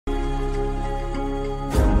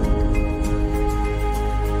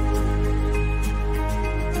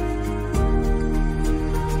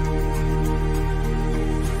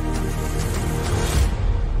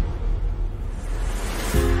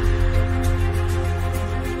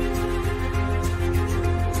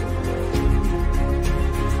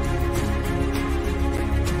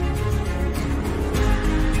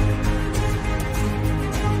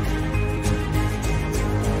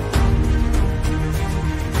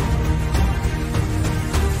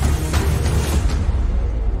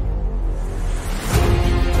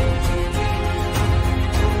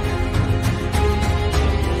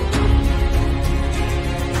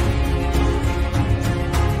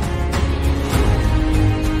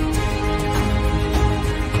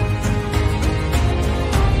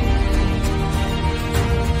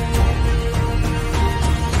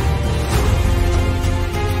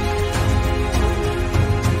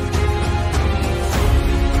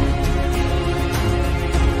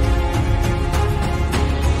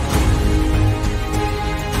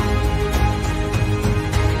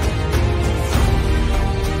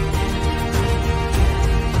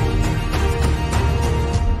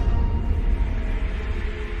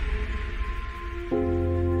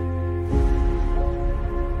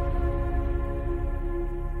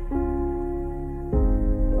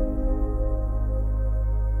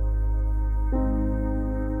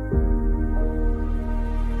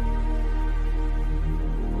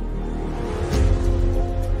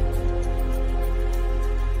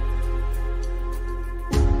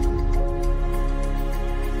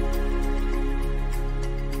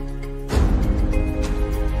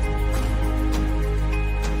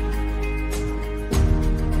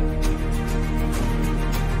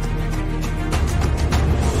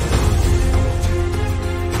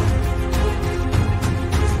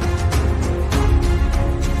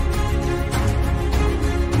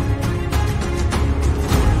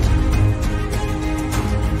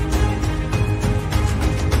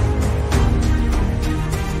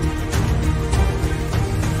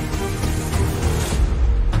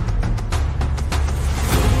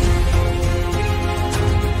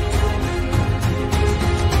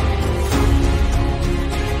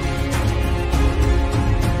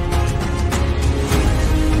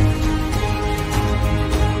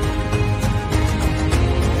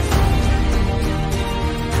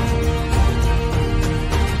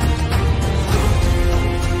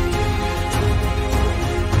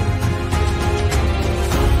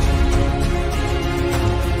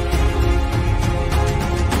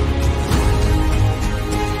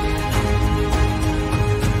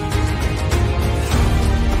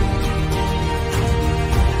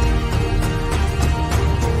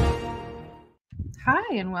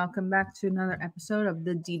and welcome back to another episode of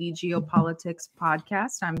the DD Geopolitics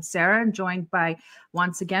podcast. I'm Sarah, joined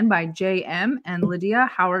once again by JM and Lydia.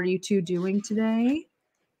 How are you two doing today?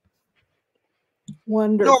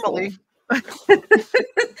 Wonderful. Normally.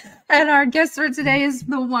 And our guest for today is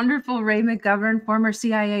the wonderful Ray McGovern, former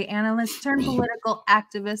CIA analyst turned political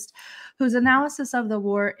activist, whose analysis of the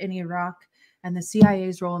war in Iraq and the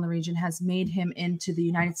CIA's role in the region has made him into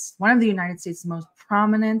one of the United States' most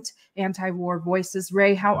prominent anti-war voices.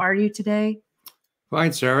 Ray, how are you today?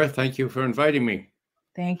 Fine, Sarah. Thank you for inviting me.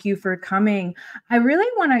 Thank you for coming. I really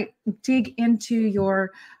want to dig into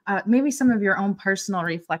your, maybe some of your own personal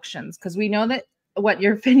reflections, because we know that what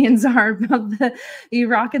your opinions are about the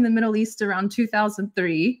Iraq and the Middle East around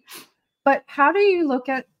 2003. But how do you look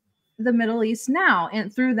at the Middle East now?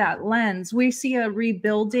 And through that lens, we see a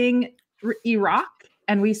rebuilding Iraq,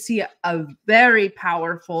 and we see a very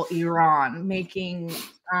powerful Iran making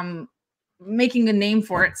a name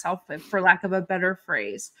for itself, for lack of a better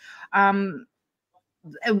phrase.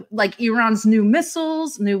 Like Iran's new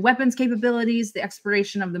missiles, new weapons capabilities, the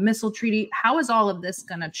expiration of the missile treaty. How is all of this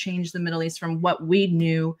going to change the Middle East from what we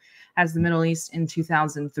knew as the Middle East in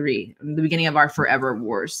 2003, the beginning of our forever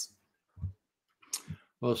wars?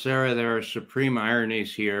 Well, Sarah, there are supreme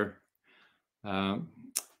ironies here.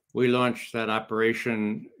 We launched that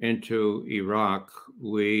operation into Iraq,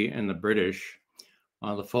 we and the British,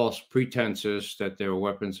 on the false pretenses that they were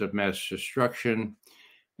weapons of mass destruction,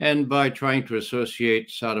 and by trying to associate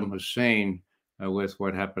Saddam Hussein with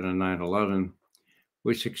what happened on 9/11.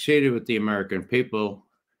 We succeeded with the American people.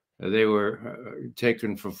 They were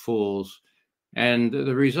taken for fools. And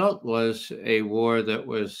the result was a war that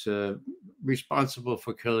was responsible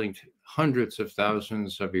for killing hundreds of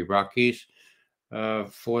thousands of Iraqis,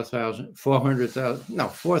 4,000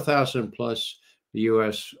 plus the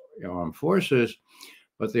U.S. armed forces.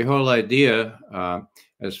 But the whole idea,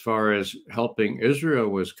 as far as helping Israel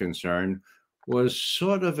was concerned, was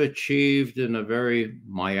sort of achieved in a very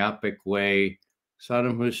myopic way.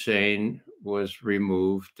 Saddam Hussein was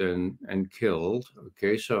removed and killed.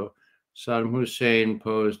 Okay, so Saddam Hussein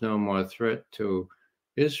posed no more threat to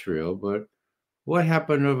Israel. But what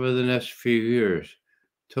happened over the next few years?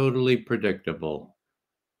 Totally predictable.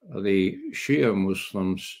 The Shia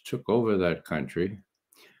Muslims took over that country,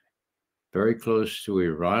 very close to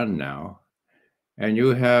Iran now. And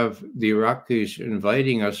you have the Iraqis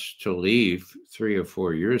inviting us to leave 3 or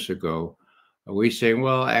 4 years ago. We saying,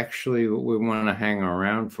 well, actually, we want to hang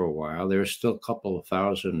around for a while. There's still a couple of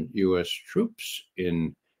thousand U.S. troops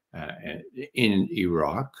in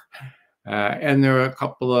Iraq. And there are a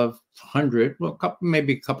couple of hundred,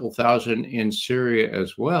 maybe a couple thousand in Syria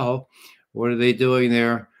as well. What are they doing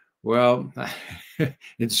there? Well,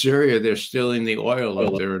 in Syria, they're stealing the oil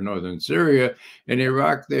out there in northern Syria. In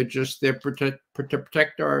Iraq, they're just there to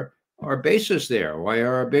protect our bases there. Why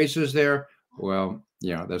are our bases there? Well,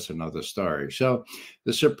 yeah, that's another story. So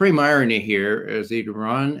the supreme irony here is that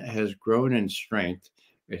Iran has grown in strength.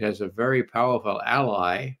 It has a very powerful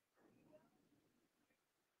ally,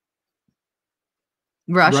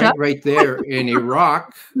 Russia, right there in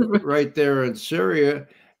Iraq, right there in Syria.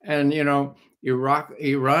 And,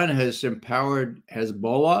 Iran has empowered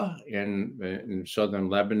Hezbollah in southern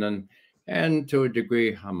Lebanon and to a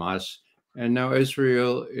degree Hamas. And now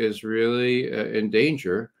Israel is really in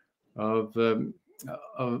danger of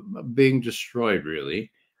being destroyed,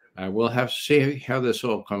 really. We'll have to see how this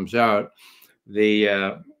all comes out.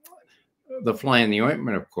 The fly in the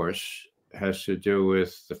ointment, of course, has to do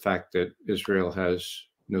with the fact that Israel has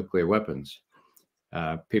nuclear weapons.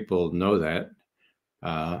 People know that.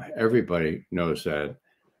 Everybody knows that.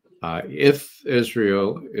 If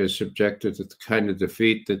Israel is subjected to the kind of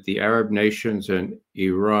defeat that the Arab nations and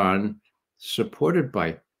Iran, supported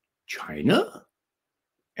by China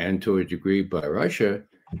and to a degree by Russia,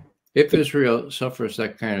 if Israel suffers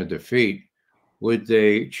that kind of defeat, would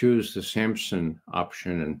they choose the Samson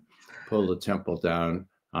option and pull the temple down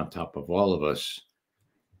on top of all of us?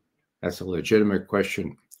 That's a legitimate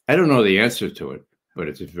question. I don't know the answer to it, but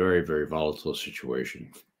it's a very, very volatile situation.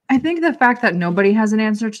 I think the fact that nobody has an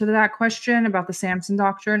answer to that question about the Samson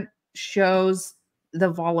doctrine shows the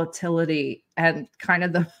volatility and kind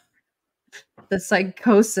of the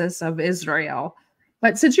psychosis of Israel.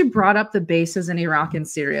 But since you brought up the bases in Iraq and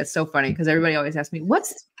Syria, it's so funny because everybody always asks me,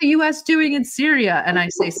 what's the U.S. doing in Syria? And I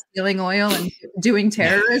say stealing oil and doing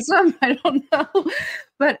terrorism. I don't know.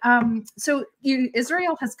 But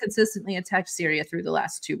Israel has consistently attacked Syria through the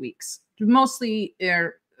last 2 weeks. Mostly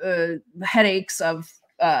headaches of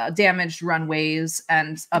damaged runways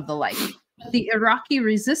and of the like. The Iraqi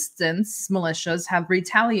resistance militias have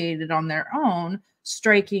retaliated on their own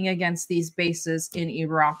striking against these bases in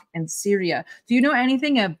Iraq and Syria. Do you know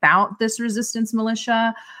anything about this resistance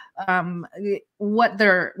militia? What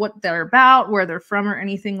they're about, where they're from, or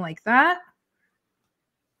anything like that?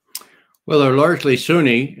 Well, they're largely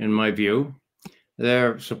Sunni, in my view.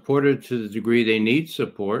 They're supported to the degree they need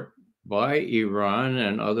support by Iran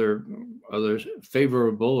and others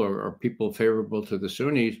favorable or people favorable to the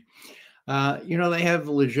Sunnis. They have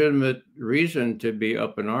legitimate reason to be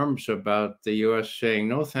up in arms about the U.S. saying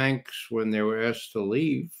no thanks when they were asked to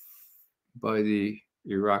leave by the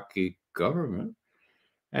Iraqi government.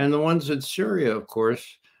 And the ones in Syria, of course,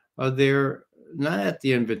 are there not at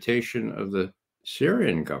the invitation of the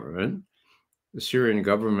Syrian government. The Syrian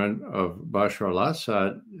government of Bashar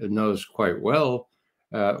al-Assad knows quite well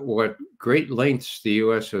what great lengths the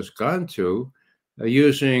U.S. has gone to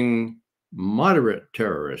using moderate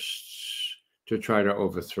terrorists to try to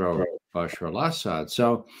overthrow Bashar al-Assad.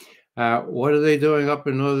 So what are they doing up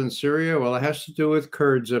in northern Syria? Well, it has to do with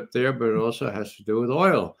Kurds up there, but it also has to do with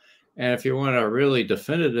oil. And if you want a really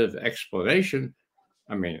definitive explanation,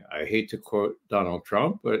 I mean, I hate to quote Donald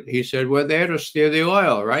Trump, but he said, we're there to steer the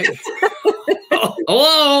oil, right?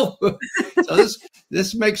 Hello. So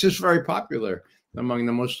this makes us very popular among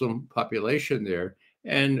the Muslim population there,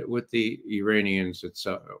 and with the Iranians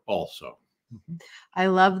itself also. I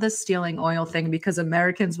love the stealing oil thing because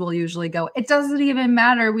Americans will usually go, it doesn't even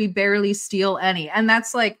matter. We barely steal any. And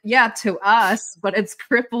that's like, yeah, to us, but it's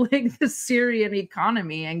crippling the Syrian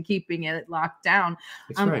economy and keeping it locked down.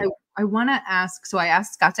 Right. I want to ask, so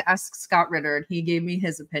got to ask Scott Ritter, and he gave me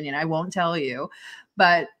his opinion. I won't tell you,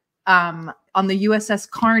 but on the USS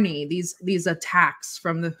Carney, these attacks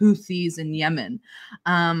from the Houthis in Yemen,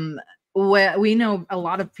 we know a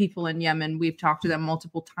lot of people in Yemen. We've talked to them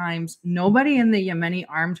multiple times. Nobody in the Yemeni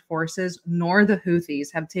armed forces nor the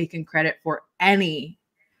Houthis have taken credit for any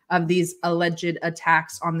of these alleged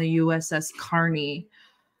attacks on the USS Carney.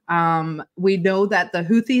 We know that the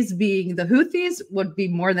Houthis, being the Houthis, would be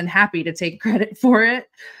more than happy to take credit for it,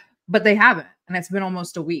 but they haven't. And it's been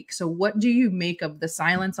almost a week. So what do you make of the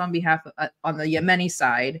silence on behalf of, on the Yemeni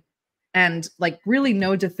side, and like really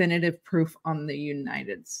no definitive proof on the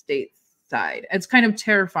United States side? It's kind of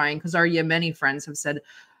terrifying because our Yemeni friends have said,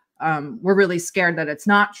 we're really scared that it's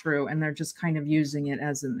not true. And they're just kind of using it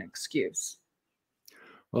as an excuse.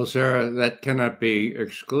 Well, Sarah, that cannot be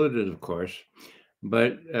excluded, of course.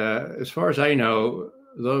 But as far as I know,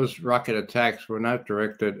 those rocket attacks were not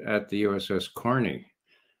directed at the USS Carney.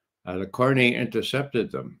 The Carney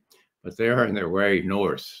intercepted them, but they are on their way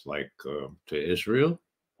north, like to Israel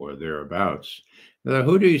or thereabouts. The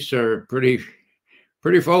Houthis are pretty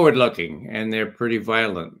forward-looking, and they're pretty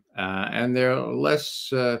violent, and they're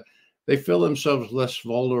less. They feel themselves less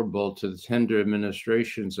vulnerable to the tender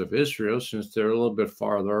administrations of Israel since they're a little bit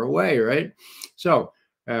farther away, right? So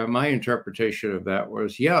my interpretation of that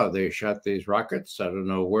was, yeah, they shot these rockets. I don't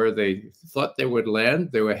know where they thought they would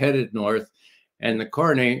land. They were headed north, and the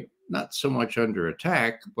Carney, not so much under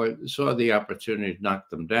attack, but saw the opportunity to knock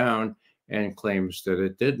them down and claims that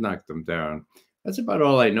it did knock them down. That's about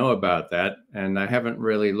all I know about that, and I haven't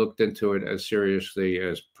really looked into it as seriously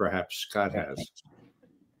as perhaps Scott has.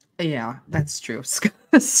 Yeah, that's true. Scott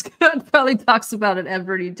probably talks about it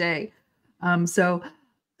every day. So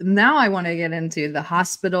now I want to get into the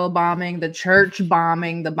hospital bombing, the church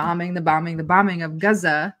bombing, the bombing of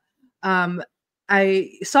Gaza.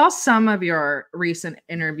 I saw some of your recent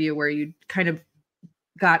interview where you kind of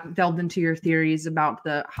delved into your theories about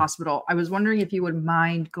the hospital. I was wondering if you would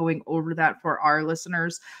mind going over that for our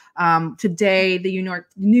listeners. Today,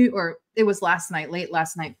 it was late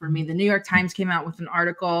last night for me, the New York Times came out with an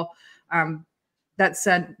article that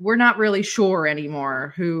said, we're not really sure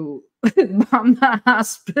anymore who bombed the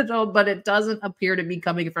hospital, but it doesn't appear to be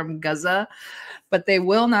coming from Gaza, but they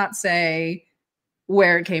will not say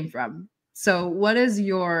where it came from. So what is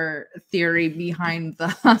your theory behind the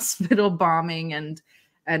hospital bombing and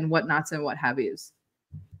whatnots and what have yous?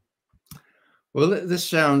 Well, this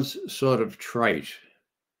sounds sort of trite,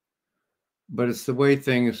 but it's the way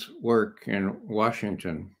things work in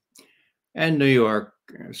Washington and New York,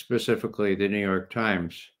 specifically the New York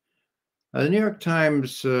Times. The New York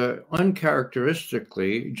Times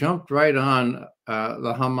uncharacteristically jumped right on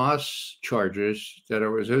the Hamas charges that it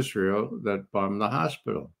was Israel that bombed the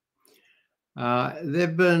hospital.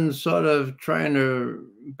 They've been sort of trying to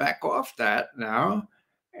back off that now.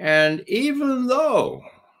 And even though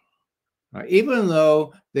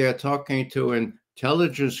they are talking to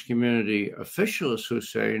intelligence community officials who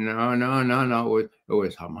say, no, it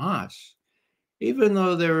was Hamas, even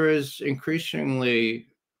though there is increasingly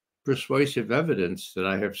persuasive evidence that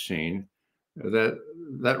I have seen that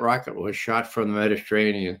that rocket was shot from the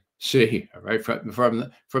Mediterranean Sea, right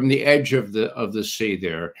from the edge of the sea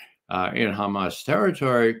there in Hamas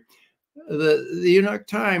territory. The New York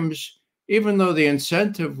Times, even though the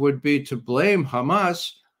incentive would be to blame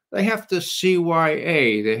Hamas, they have to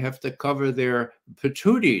CYA, they have to cover their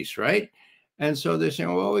patooties, right? And so they're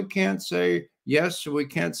saying, well, we can't say yes, we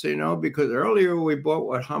can't say no, because earlier we bought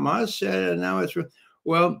what Hamas said, and now it's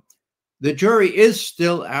well, the jury is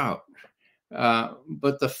still out.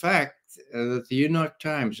 But the fact that the New York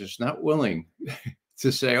Times is not willing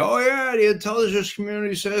to say, oh, yeah, the intelligence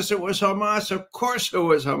community says it was Hamas. Of course it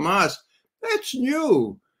was Hamas. That's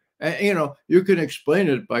new. You can explain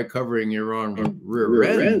it by covering your own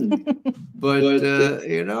rear end. But,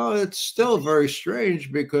 it's still very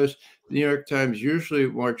strange because the New York Times usually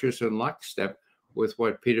marches in lockstep with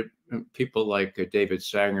what people like David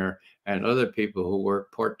Sanger and other people who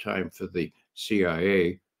work part-time for the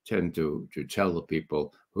CIA tend to tell the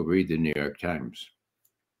people who read the New York Times.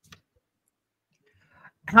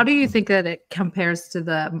 How do you think that it compares to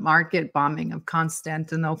the market bombing of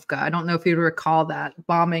Konstantinovka? I don't know if you recall that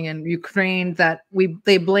bombing in Ukraine that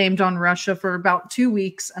they blamed on Russia for about 2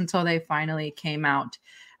 weeks until they finally came out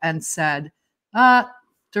and said,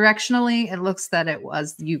 directionally, it looks that it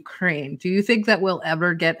was Ukraine. Do you think that we'll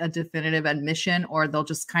ever get a definitive admission, or they'll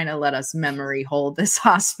just kind of let us memory hold this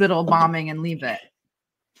hospital bombing and leave it?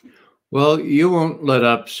 Well, you won't let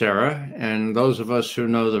up, Sarah, and those of us who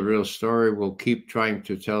know the real story will keep trying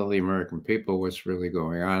to tell the American people what's really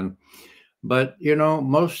going on. But,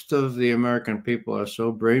 most of the American people are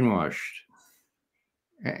so brainwashed,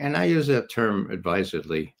 and I use that term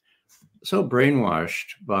advisedly, so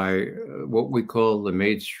brainwashed by what we call the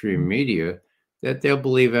mainstream media that they'll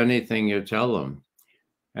believe anything you tell them.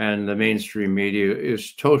 And the mainstream media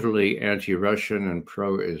is totally anti-Russian and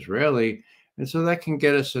pro-Israeli. And so that can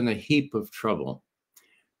get us in a heap of trouble.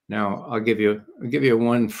 Now, I'll give you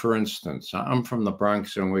one for instance. I'm from the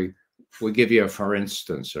Bronx, and we give you a for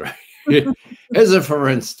instance, right? Here's a for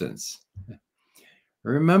instance.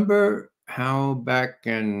 Remember how back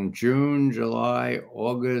in June, July,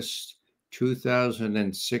 August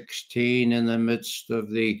 2016, in the midst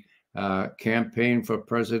of the campaign for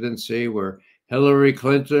presidency, where Hillary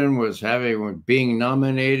Clinton was being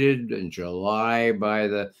nominated in July by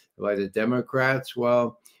the Democrats?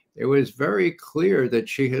 Well, it was very clear that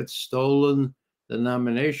she had stolen the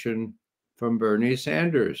nomination from Bernie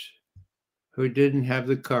Sanders, who didn't have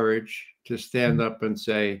the courage to stand up and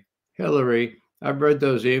say, Hillary, I've read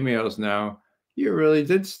those emails now. You really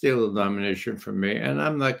did steal the nomination from me, and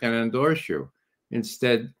I'm not going to endorse you.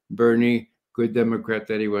 Instead, Bernie, good Democrat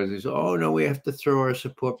that he was, he said, oh, no, we have to throw our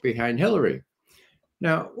support behind Hillary.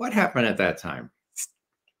 Now, what happened at that time?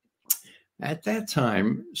 At that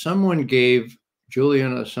time, someone gave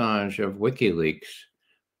Julian Assange of WikiLeaks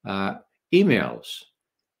emails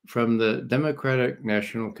from the Democratic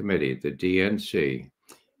National Committee, the DNC,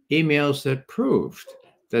 emails that proved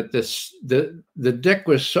that the deck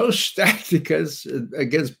was so stacked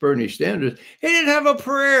against Bernie Sanders, he didn't have a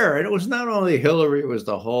prayer. And it was not only Hillary, it was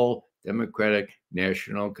the whole Democratic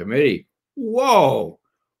National Committee. Whoa!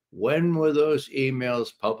 When were those emails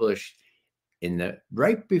published?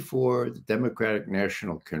 Right before the Democratic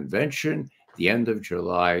National Convention, the end of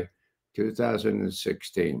July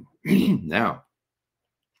 2016. Now,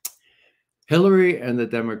 Hillary and the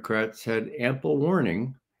Democrats had ample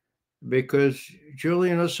warning because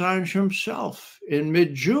Julian Assange himself in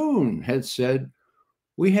mid-June had said,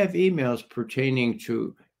 we have emails pertaining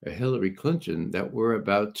to Hillary Clinton that we're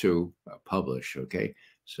about to publish, okay?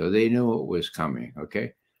 So they knew it was coming,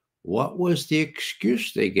 okay? What was the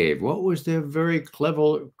excuse they gave? What was their very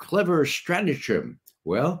clever stratagem?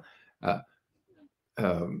 Well,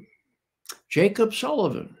 Jacob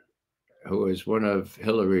Sullivan, who was one of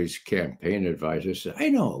Hillary's campaign advisors, said, I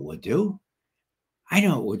know what we'll do.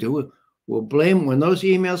 We'll blame, when those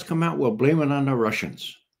emails come out, we'll blame it on the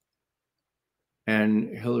Russians.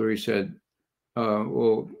 And Hillary said,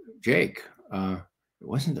 well, Jake, it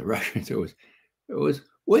wasn't the Russians, it was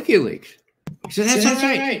WikiLeaks. He said, that's all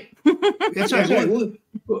right. That's all right.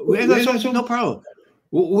 That's no problem.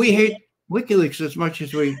 We hate WikiLeaks as much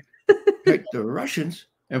as we hate the Russians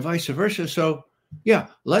and vice versa. So, yeah,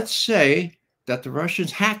 let's say that the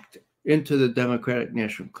Russians hacked into the Democratic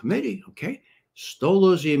National Committee, okay? Stole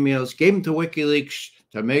those emails, gave them to WikiLeaks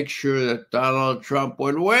to make sure that Donald Trump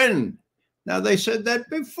would win. Now, they said that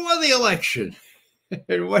before the election.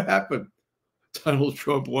 And what happened? Donald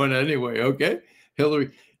Trump won anyway, okay?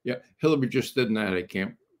 Hillary just didn't have a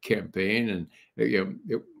campaign. And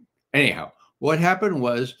anyhow, what happened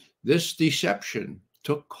was this deception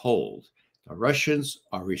took hold. The Russians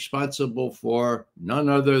are responsible for none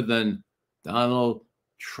other than Donald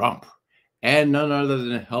Trump and none other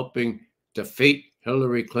than helping defeat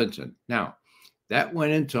Hillary Clinton. Now, that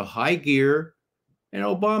went into high gear, and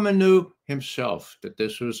Obama knew himself that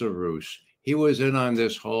this was a ruse. He was in on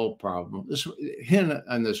this whole problem,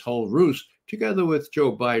 on this whole ruse, together with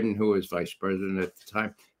Joe Biden, who was vice president at the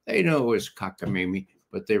time. They knew it was cockamamie,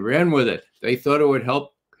 but they ran with it. They thought it would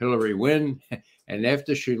help Hillary win, and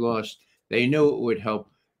after she lost, they knew it would help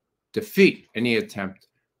defeat any attempt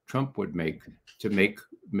Trump would make to make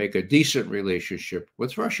a decent relationship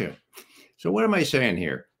with Russia. So what am I saying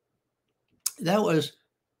here? That was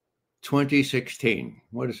 2016.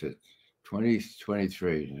 What is it?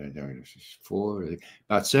 2023.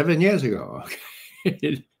 About 7 years ago.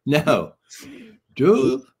 Okay. Now,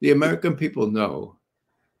 do the American people know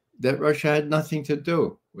that Russia had nothing to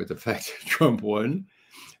do with the fact that Trump won?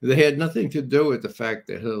 They had nothing to do with the fact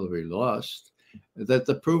that Hillary lost, that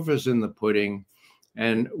the proof is in the pudding.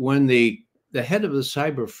 And when the head of the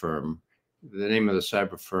cyber firm, the name of the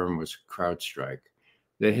cyber firm was CrowdStrike,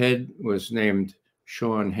 the head was named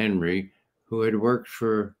Sean Henry, who had worked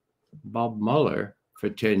for Bob Mueller for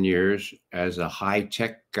 10 years as a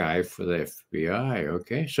high-tech guy for the FBI,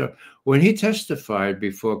 okay? So when he testified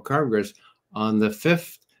before Congress on the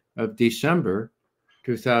 5th of December,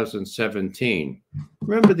 2017,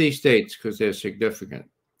 remember these dates because they're significant.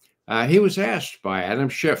 He was asked by Adam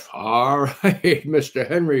Schiff, all right, Mr.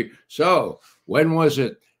 Henry, so when was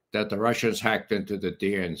it that the Russians hacked into the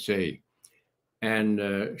DNC?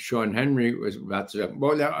 And Sean Henry was about to say,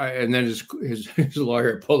 well, now, and then his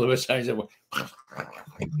lawyer pulled him aside and said,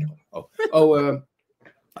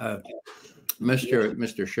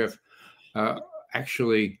 Mr. Schiff,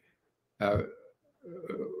 actually,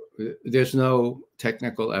 there's no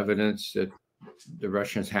technical evidence that the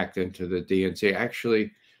Russians hacked into the DNC.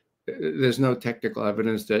 Actually, there's no technical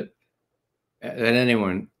evidence that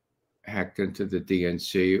anyone hacked into the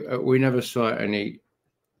DNC. We never saw any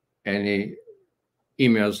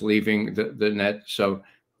emails leaving the net. So,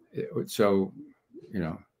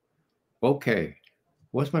 okay.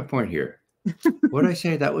 What's my point here? What did I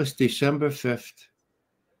say? That was December 5th,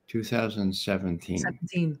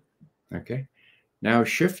 2017. Okay. Now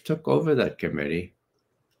Schiff took over that committee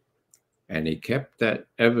and he kept that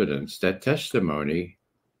evidence, that testimony,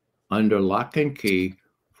 under lock and key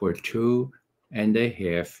for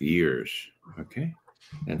 2.5 years. Okay.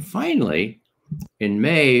 And finally, in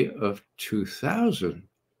May of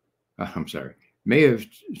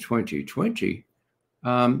 2020,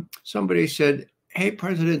 somebody said, hey,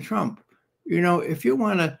 President Trump, if you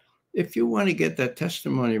want to get that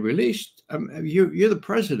testimony released, you're the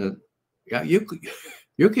president. Yeah, you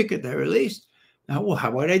could get that released. Now, well,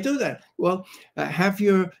 how would I do that? Well, have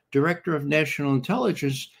your director of national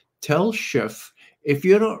intelligence tell Schiff, if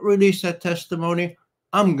you don't release that testimony,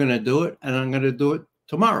 I'm going to do it, and I'm going to do it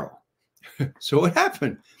tomorrow. So what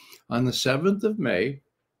happened? On the 7th of May,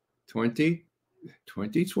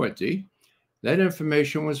 2020, that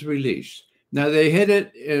information was released. Now, they hid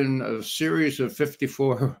it in a series of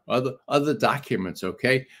 54 other documents,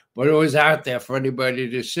 okay? But it was out there for anybody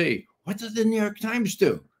to see. What did the New York Times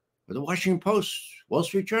do? Or the Washington Post, Wall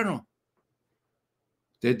Street Journal?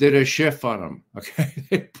 They did a Schiff on them, okay?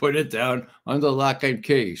 They put it down under lock and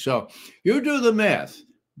key. So you do the math.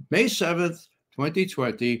 May 7th,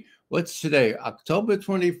 2020. What's today? October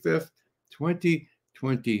 25th,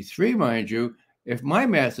 2023, mind you. If my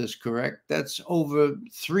math is correct, that's over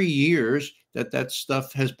 3 years that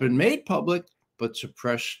stuff has been made public, but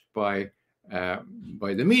suppressed by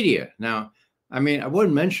the media. Now, I mean, I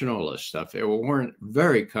wouldn't mention all this stuff. It weren't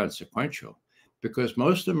very consequential because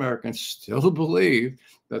most Americans still believe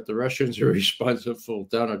that the Russians are responsible for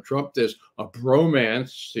Donald Trump. There's a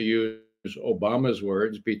bromance, to use Obama's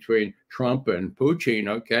words, between Trump and Putin,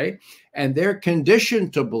 okay? And they're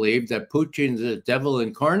conditioned to believe that Putin's the devil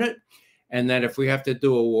incarnate, and that if we have to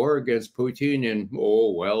do a war against Putin in,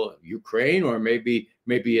 Ukraine, or maybe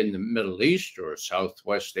in the Middle East or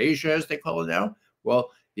Southwest Asia, as they call it now, well,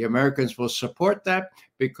 the Americans will support that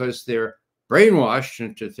because they're brainwashed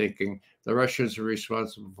into thinking the Russians are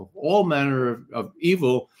responsible for all manner of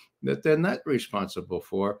evil that they're not responsible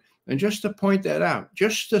for. And just to point that out,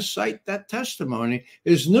 just to cite that testimony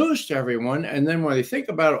is news to everyone. And then when they think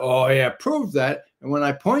about it, oh, yeah, prove that. And when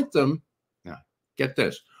I point them, now, get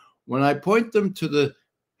this, when I point them to the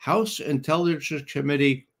House Intelligence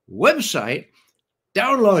Committee website,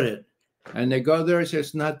 download it. And they go there and say,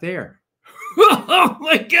 it's not there. Oh,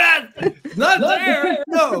 my God. Not there.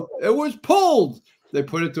 No, it was pulled. They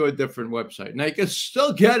put it to a different website. Now, you can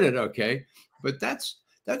still get it, okay? But that's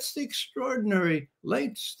That's the extraordinary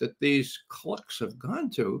lengths that these clucks have gone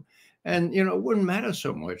to. And, you know, it wouldn't matter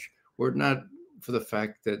so much were it not for the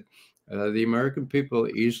fact that the American people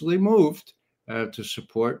easily moved to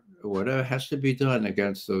support whatever has to be done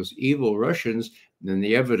against those evil Russians. And then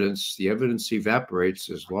the evidence evaporates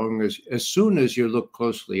as soon as you look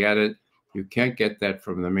closely at it. You can't get that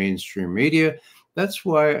from the mainstream media. That's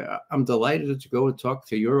why I'm delighted to go and talk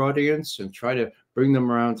to your audience and try to bring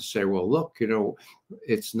them around to say, well, look, you know,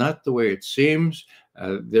 it's not the way it seems.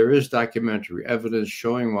 There is documentary evidence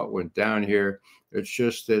showing what went down here. It's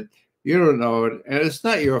just that you don't know it, and it's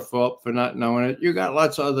not your fault for not knowing it. You got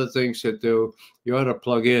lots of other things to do. You ought to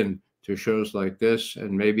plug in to shows like this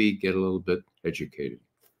and maybe get a little bit educated.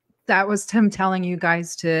 That was Tim telling you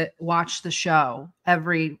guys to watch the show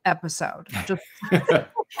every episode. Just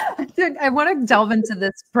I want to delve into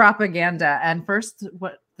this propaganda. And first,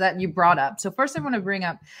 what that you brought up. So first, I want to bring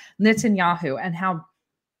up Netanyahu and how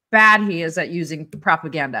bad he is at using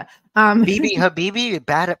propaganda. Bibi Habibi,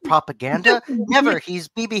 bad at propaganda? Never. He's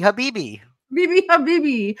Bibi Habibi. Bibi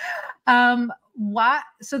Habibi. What?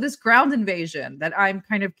 So this ground invasion that I'm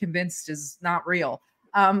kind of convinced is not real.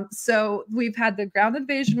 So we've had the ground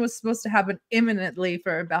invasion was supposed to happen imminently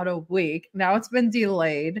for about a week. Now it's been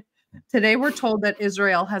delayed. Today we're told that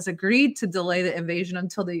Israel has agreed to delay the invasion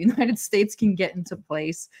until the United States can get into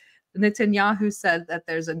place. Netanyahu said that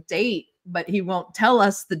there's a date, but he won't tell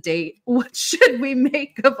us the date. What should we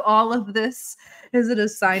make of all of this? Is it a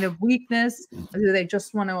sign of weakness? Or do they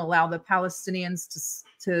just want to allow the Palestinians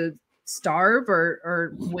to starve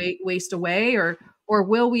or waste away? Or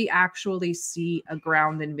will we actually see a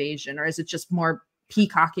ground invasion? Or is it just more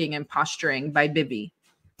peacocking and posturing by Bibi?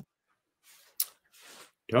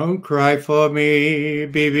 Don't cry for me,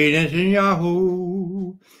 Bibi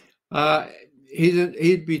Netanyahu.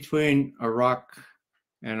 He's between a rock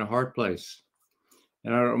and a hard place.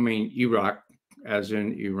 And I don't mean Iraq, as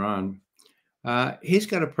in Iran. He's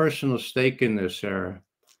got a personal stake in this, Sarah.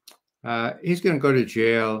 He's going to go to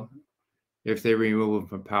jail if they remove him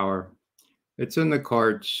from power. It's in the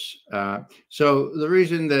cards. So the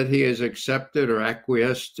reason that he has accepted or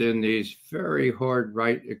acquiesced in these very hard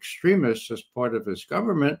right extremists as part of his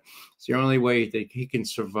government, it's the only way that he can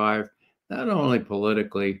survive, not only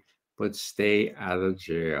politically, but stay out of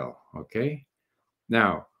jail. Okay?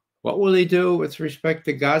 Now, what will he do with respect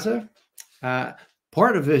to Gaza?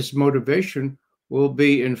 Part of his motivation will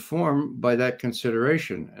be informed by that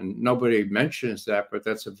consideration. And nobody mentions that, but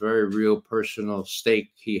that's a very real personal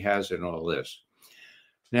stake he has in all this.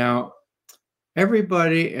 Now,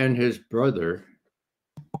 everybody and his brother,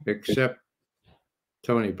 except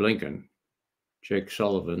Tony Blinken, Jake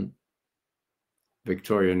Sullivan,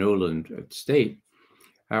 Victoria Nuland at State,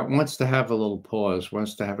 wants to have a little pause,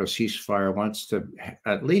 wants to have a ceasefire, wants to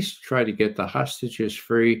at least try to get the hostages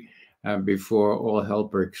free before all hell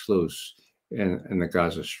breaks loose in the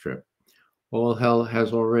Gaza Strip. All hell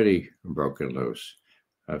has already broken loose.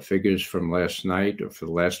 Figures from last night or for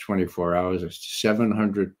the last 24 hours, it's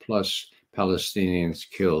 700 plus Palestinians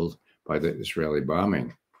killed by the Israeli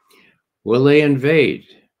bombing. Will they invade?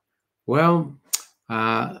 Well,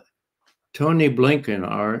 Tony Blinken,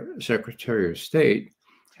 our Secretary of State,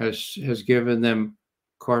 has given them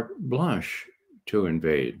carte blanche to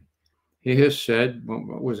invade. He has said,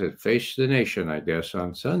 what was it, Face the Nation, I guess,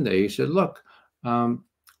 on Sunday. He said, look, we're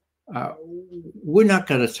not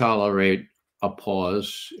going to tolerate a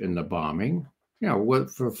pause in the bombing, you know,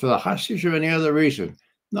 for the hostage or any other reason.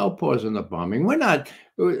 No pause in the bombing. No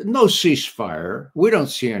ceasefire. We don't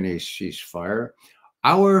see any ceasefire.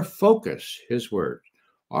 Our focus, his word,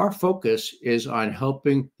 our focus is on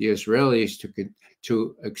helping the Israelis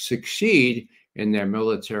to succeed in their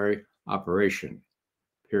military operation,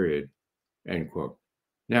 period. End quote.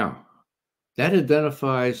 Now, that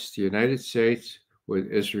identifies the United States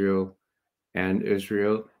with Israel, and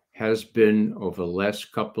Israel has been, over the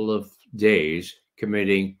last couple of days,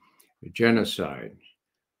 committing genocide.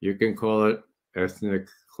 You can call it ethnic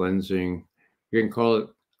cleansing. You can call it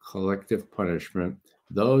collective punishment.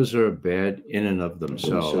 Those are bad in and of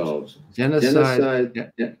themselves.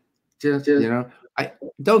 Genocide. You know, I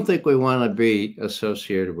don't think we want to be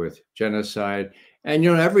associated with genocide. And,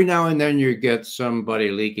 you know, every now and then you get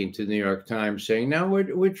somebody leaking to the New York Times saying, now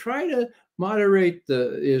we're trying to moderate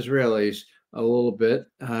the Israelis a little bit.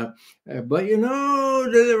 But, you know,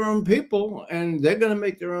 they're their own people and they're going to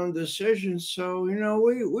make their own decisions. So, you know,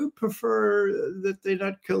 we prefer that they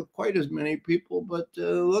not kill quite as many people. But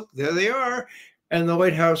look, there they are. And the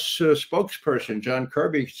White House spokesperson, John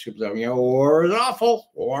Kirby, comes out, you know, war is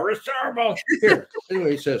awful. War is terrible. Here,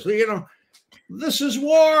 anyway, he says, you know, this is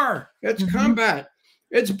war. It's combat.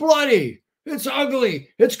 It's bloody. It's ugly.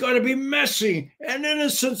 It's going to be messy. And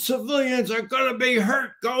innocent civilians are going to be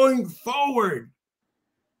hurt going forward.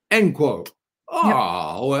 End quote.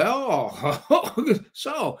 Oh, well,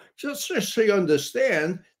 so just so you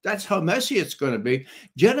understand, that's how messy it's going to be.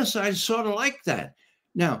 Genocide is sort of like that.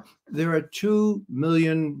 Now, there are 2.3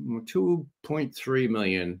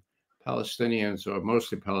 million Palestinians, or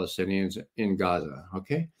mostly Palestinians, in Gaza.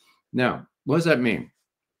 Okay. Now, what does that mean?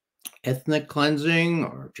 Ethnic cleansing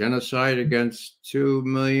or genocide against 2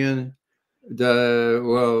 million?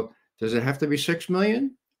 Well, does it have to be 6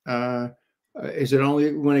 million? Is it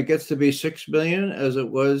only when it gets to be 6 million, as it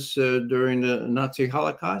was during the Nazi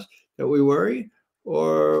Holocaust, that we worry?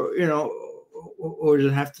 Or, or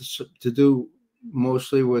does it have to do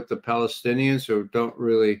mostly with the Palestinians who don't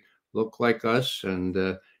really look like us? And,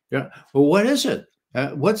 well, what is it?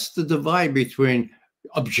 What's the divide between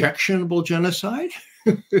objectionable genocide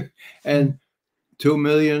and 2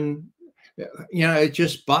 million? It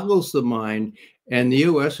just boggles the mind. And the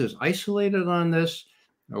U.S. is isolated on this.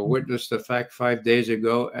 I witnessed the fact 5 days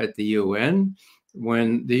ago at the UN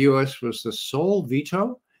when the U.S. was the sole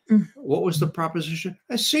veto. What was the proposition?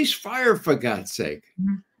 A ceasefire, for God's sake.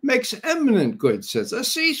 Makes eminent good sense. A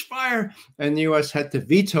ceasefire. And the U.S. had to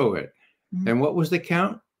veto it. And what was the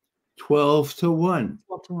count? 12-1.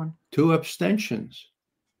 12-1. 2 abstentions.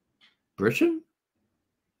 Britain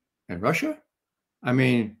and Russia? I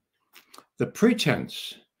mean, the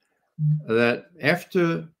pretense that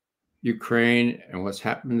after Ukraine and what's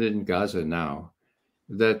happened in Gaza now,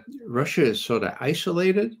 that Russia is sort of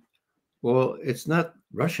isolated. Well, it's not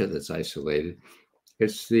Russia that's isolated.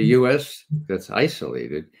 It's the U.S. that's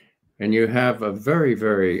isolated. And you have a very,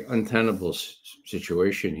 very untenable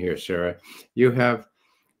situation here, Sarah. You have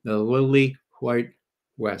the lily white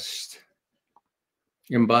West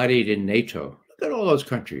embodied in NATO. Look at all those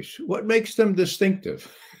countries. What makes them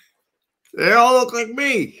distinctive? They all look like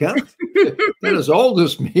me. Huh? Not as old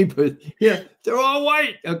as me, but yeah, they're all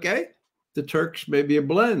white. Okay. The Turks may be a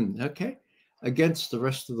blend. Okay. Against the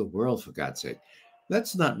rest of the world, for God's sake.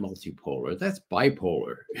 That's not multipolar. That's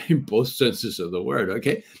bipolar in both senses of the word.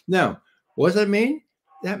 Okay. Now, what does that mean?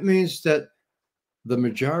 That means that the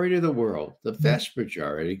majority of the world, the vast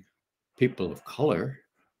majority, people of color,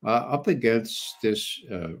 up against this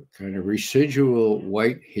kind of residual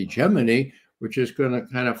white hegemony, which is going to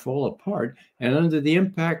kind of fall apart. And under the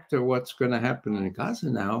impact of what's going to happen in Gaza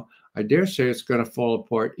now, I dare say it's going to fall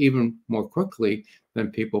apart even more quickly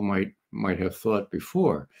than people might have thought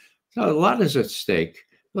before. So a lot is at stake.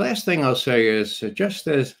 The last thing I'll say is just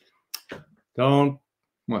as don't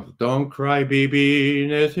cry, Bibi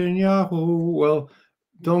Netanyahu. Well,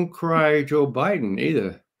 don't cry, Joe Biden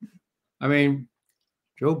either. I mean,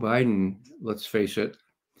 Joe Biden, let's face it,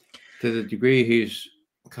 to the degree he's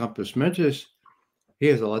compos mentis, he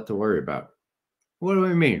has a lot to worry about. What do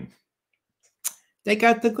I mean? They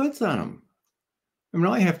got the goods on him. I mean,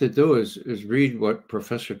 all you have to do is read what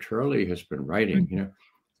Professor Turley has been writing.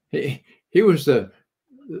 He was the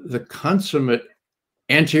consummate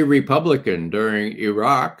anti-Republican during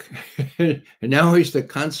Iraq, and now he's the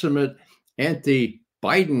consummate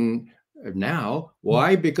anti-Biden now.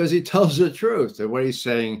 Why? Because he tells the truth. And what he's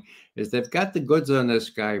saying is they've got the goods on this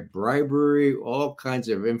guy: bribery, all kinds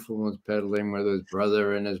of influence peddling with his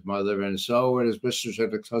brother and his mother, and so and his sisters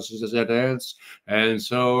and his cousins and aunts, and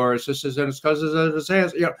so are his sisters and his cousins and his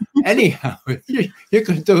aunts. Anyhow, you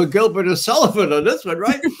could do a Gilbert or Sullivan on this one,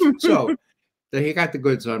 right? So he got the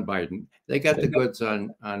goods on Biden. They got the goods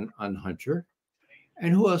on Hunter.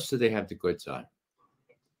 And who else do they have the goods on?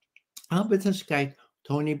 How about this guy,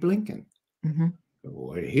 Tony Blinken? Mm-hmm.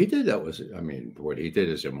 What he did, what he did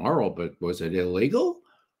is immoral, but was it illegal?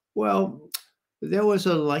 Well, there was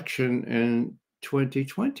an election in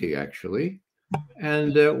 2020, actually.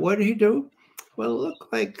 And what did he do? Well, it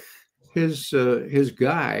looked like his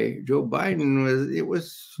guy, Joe Biden, it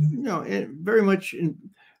was very much,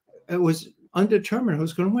 it was undetermined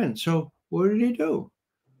who's going to win. So what did he do?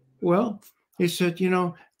 Well, he said,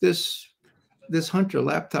 this Hunter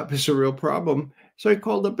laptop is a real problem. So he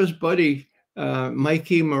called up his buddy,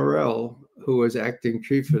 Mikey Morell, who was acting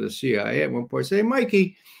chief of the CIA at one point. Say,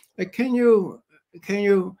 Mikey, can you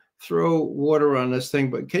throw water on this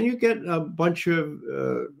thing? But can you get a bunch of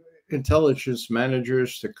intelligence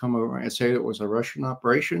managers to come around and say it was a Russian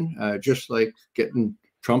operation, just like getting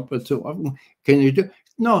Trump into? Can you do?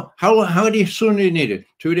 No. How soon do you need it?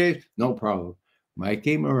 2 days? No problem.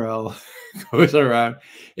 Mikey Morell goes around,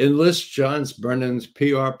 enlists John Brennan's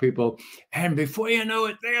PR people, and before you know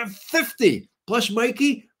it, they have 50 plus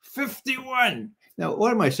Mikey, 51. Now,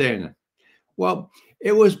 what am I saying? Well,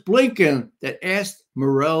 it was Blinken that asked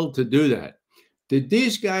Morell to do that. Did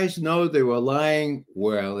these guys know they were lying?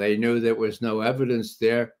 Well, they knew there was no evidence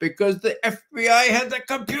there because the FBI had the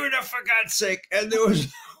computer, for God's sake, and there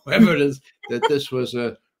was no evidence that this was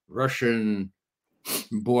a Russian,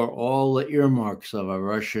 bore all the earmarks of a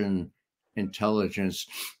Russian intelligence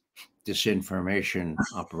disinformation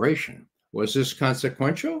operation. Was this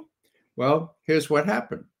consequential? Well, here's what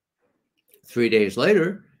happened. 3 days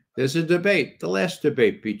later, there's a debate, the last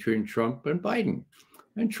debate between Trump and Biden.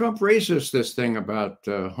 And Trump raises this thing about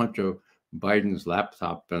Hunter Biden's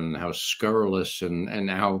laptop and how scurrilous and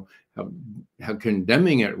how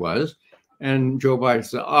condemning it was. And Joe Biden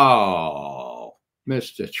said, "Oh,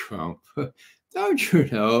 Mr. Trump, don't you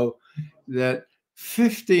know that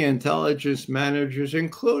 50 intelligence managers,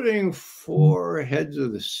 including 4 heads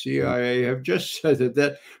of the CIA, have just said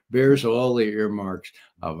that bears all the earmarks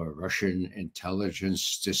of a Russian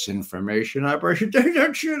intelligence disinformation operation?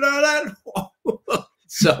 Don't you know that?"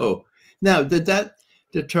 So now, did that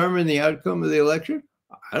determine the outcome of the election?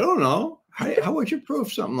 I don't know. How would you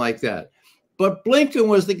prove something like that? But Blinken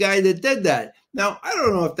was the guy that did that. Now, I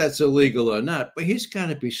don't know if that's illegal or not, but he's got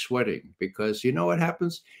to be sweating because you know what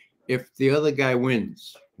happens? If the other guy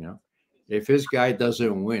wins, if his guy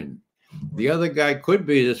doesn't win, the other guy could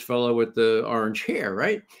be this fellow with the orange hair,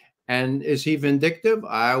 right? And is he vindictive?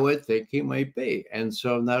 I would think he might be. And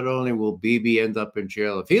so not only will Bibi end up in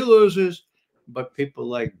jail if he loses, but people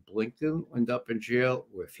like Blinken end up in jail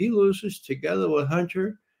if he loses, together with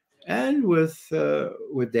Hunter and with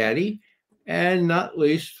Daddy, and not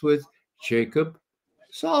least with Jacob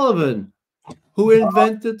Sullivan, who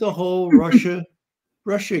invented the whole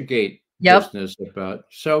Russiagate business about.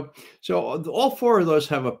 So all 4 of those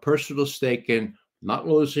have a personal stake in not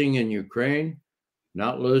losing in Ukraine,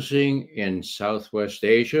 not losing in Southwest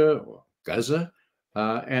Asia or Gaza.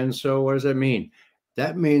 And so what does that mean?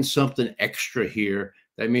 That means something extra here.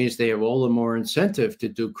 That means they have all the more incentive to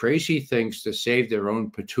do crazy things to save their own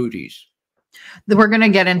patooties. We're going to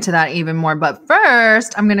get into that even more. But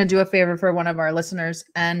first, I'm going to do a favor for one of our listeners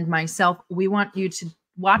and myself. We want you to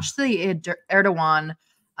watch the Erdogan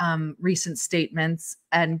recent statements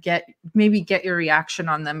and get your reaction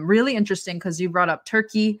on them. Really interesting because you brought up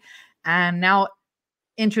Turkey and now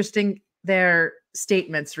interesting their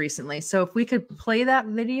statements recently. So if we could play that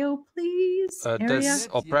video, please. This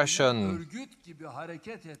oppression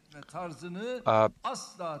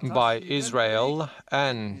by Israel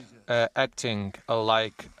and acting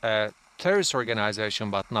like a terrorist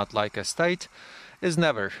organization but not like a state is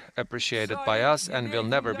never appreciated by us and will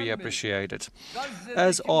never be appreciated.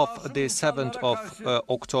 As of the 7th of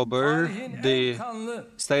October, the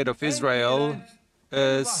State of Israel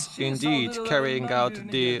is indeed carrying out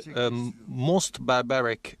the most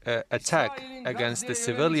barbaric attack against the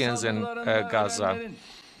civilians in Gaza.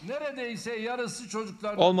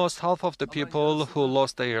 Almost half of the people who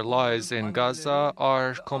lost their lives in Gaza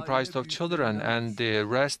are comprised of children, and the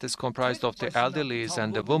rest is comprised of the elderly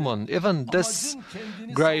and the women. Even this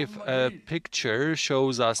grave picture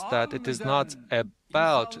shows us that it is not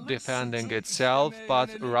about defending itself, but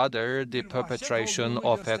rather the perpetration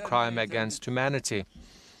of a crime against humanity.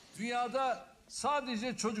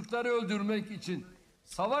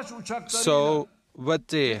 So, with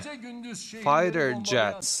the fighter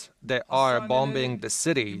jets, they are bombing the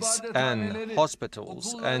cities and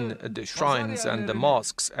hospitals and the shrines and the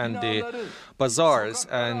mosques and the bazaars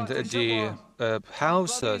and the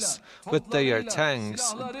houses. With their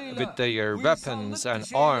tanks, with their weapons and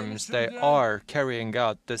arms, they are carrying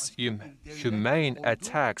out this humane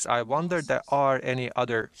attacks. I wonder there are any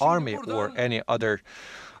other army or any other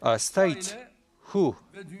state who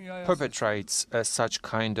perpetrates such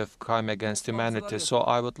kind of crime against humanity. So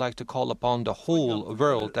I would like to call upon the whole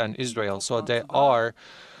world and Israel. So they are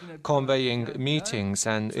conveying meetings,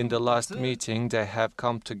 and in the last meeting they have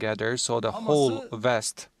come together. So the whole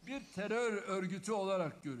West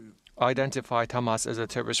identified Hamas as a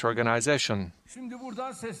terrorist organization.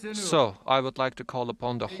 So I would like to call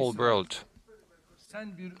upon the whole world.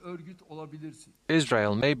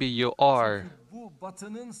 Israel, maybe you are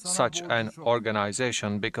such an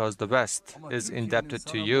organization because the West is indebted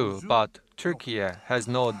to you, but Turkey has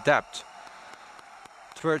no debt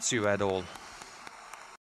towards you at all.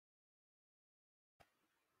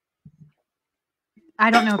 I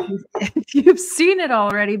don't know if you've seen it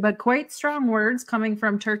already, but quite strong words coming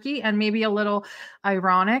from Turkey and maybe a little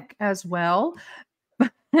ironic as well.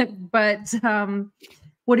 But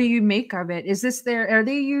what do you make of it? Is this are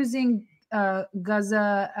they using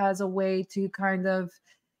Gaza as a way to kind of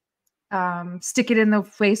stick it in the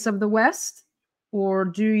face of the West? Or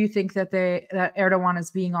do you think that that Erdogan is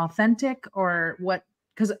being authentic or what?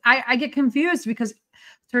 Because I get confused because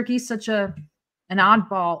Turkey's such a an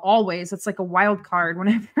oddball always. It's like a wild card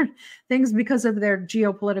whenever things, because of their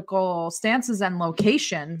geopolitical stances and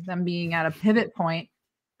location, them being at a pivot point.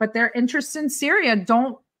 But their interests in Syria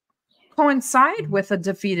don't coincide with a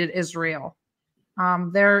defeated Israel.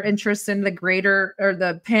 Their interests in the greater or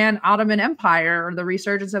the pan-Ottoman Empire or the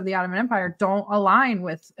resurgence of the Ottoman Empire don't align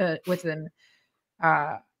with an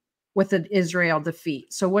Israel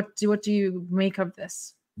defeat. So what do you make of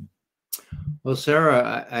this? Well,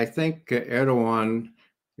 Sarah, I think Erdogan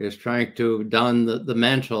is trying to don the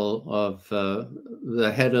mantle of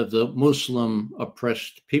the head of the Muslim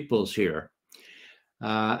oppressed peoples here.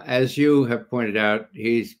 As you have pointed out,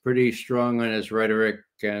 he's pretty strong on his rhetoric,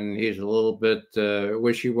 and he's a little bit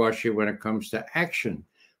wishy-washy when it comes to action.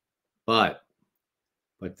 But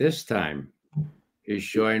this time, he's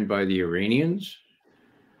joined by the Iranians.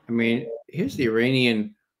 I mean, here's the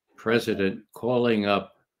Iranian president calling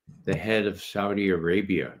up the head of Saudi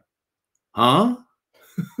Arabia. Huh?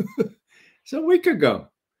 It's a week ago.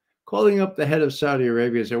 Calling up the head of Saudi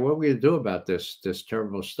Arabia, said, what are we going to do about this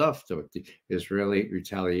terrible stuff that the Israeli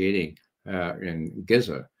retaliating in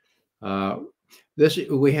Gaza?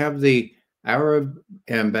 We have the Arab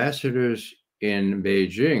ambassadors in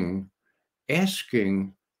Beijing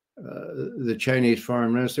asking the Chinese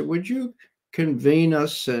foreign minister, would you convene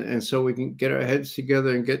us and so we can get our heads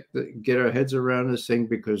together and get our heads around this thing,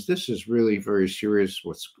 because this is really very serious.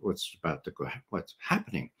 What's about to go? What's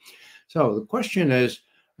happening? So the question is,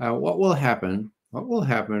 what will happen? What will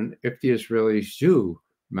happen if the Israelis do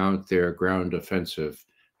mount their ground offensive?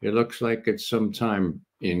 It looks like it's some time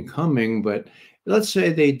in coming, but let's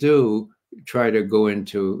say they do try to go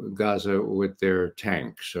into Gaza with their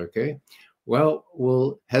tanks, okay? Well,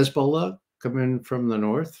 will Hezbollah come in from the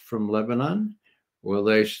north, from Lebanon? Will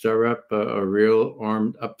they stir up a real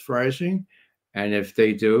armed uprising? And if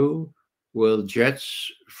they do, will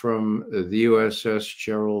jets from the USS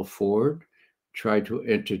Gerald Ford try to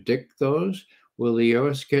interdict those? Will the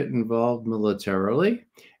U.S. get involved militarily?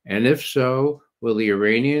 And if so, will the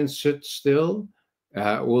Iranians sit still?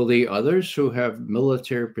 Will the others who have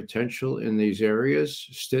military potential in these areas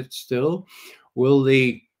sit still? Will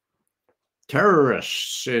the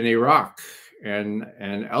terrorists in Iraq and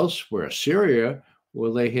elsewhere, Syria,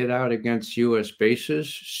 will they hit out against U.S. bases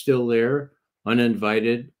still there,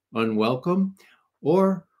 uninvited, unwelcome?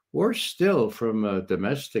 Or worse still, from a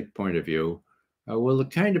domestic point of view, will the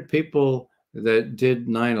kind of people that did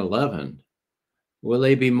 9/11, will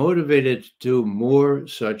they be motivated to do more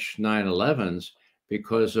such 9/11s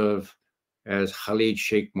because of, as Khalid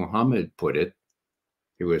Sheikh Mohammed put it,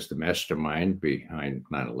 he was the mastermind behind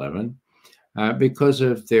 9/11, because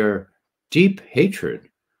of their deep hatred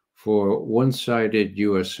for one-sided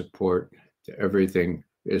U.S. support to everything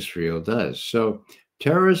Israel does. So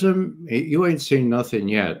terrorism, you ain't seen nothing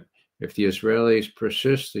yet. If the Israelis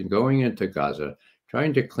persist in going into Gaza,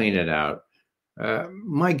 trying to clean it out,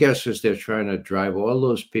 my guess is they're trying to drive all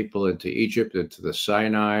those people into Egypt, into the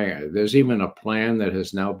Sinai. There's even a plan that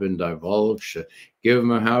has now been divulged to give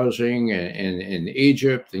them housing in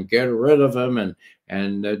Egypt and get rid of them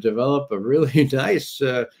and develop a really nice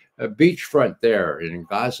beachfront there in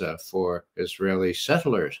Gaza for Israeli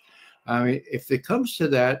settlers. I mean, if it comes to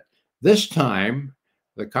that, this time,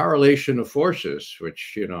 the correlation of forces,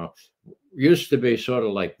 which, used to be sort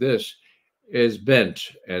of like this, is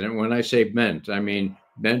bent. And when I say bent, I mean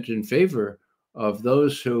bent in favor of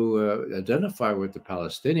those who identify with the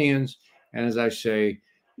Palestinians. And as I say,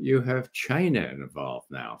 you have China involved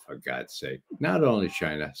now, for God's sake. Not only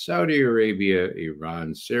China, Saudi Arabia,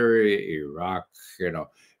 Iran, Syria, Iraq,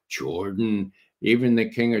 Jordan. Even the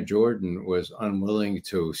king of Jordan was unwilling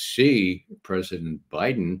to see President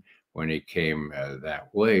Biden when he came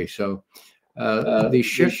that way. So the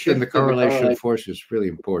shift in the correlation of force is really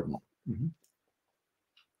important. Mm-hmm.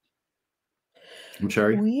 I'm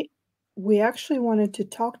sorry? We actually wanted to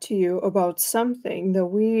talk to you about something that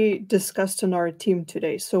we discussed on our team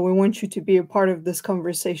today. So we want you to be a part of this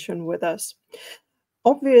conversation with us.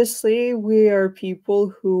 Obviously, we are people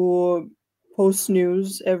who post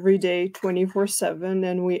news every day, 24/7,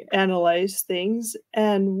 and we analyze things.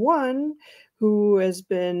 And one who has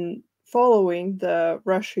been following the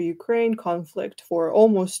Russia-Ukraine conflict for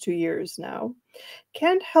almost 2 years now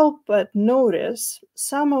can't help but notice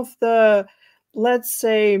some of the, let's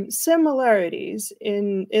say, similarities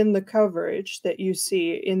in the coverage that you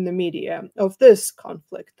see in the media of this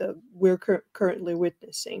conflict that we're currently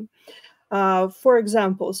witnessing. For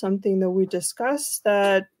example, something that we discussed,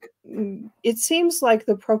 that it seems like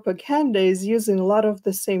the propaganda is using a lot of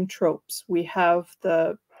the same tropes. We have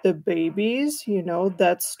the babies,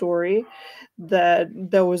 that story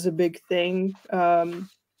that was a big thing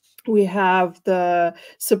We have the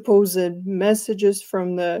supposed messages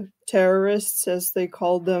from the terrorists, as they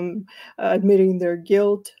call them, admitting their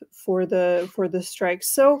guilt for the strike.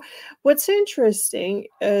 So, what's interesting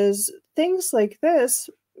is things like this.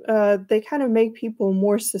 They kind of make people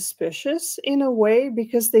more suspicious in a way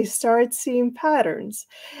because they start seeing patterns,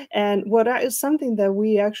 and is something that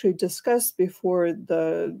we actually discussed before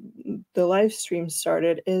the live stream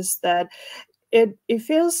started is that it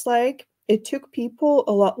feels like it took people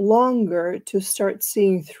a lot longer to start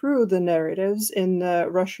seeing through the narratives in the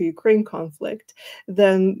Russia-Ukraine conflict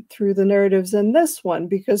than through the narratives in this one,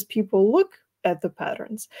 because people look at the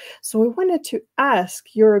patterns. So we wanted to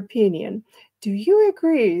ask your opinion. Do you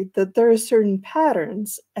agree that there are certain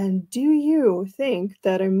patterns, and do you think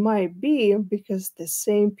that it might be because the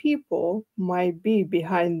same people might be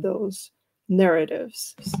behind those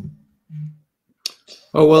narratives?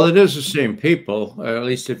 Oh, well, it is the same people, at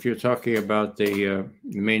least if you're talking about the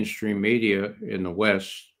mainstream media in the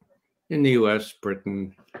West, in the US,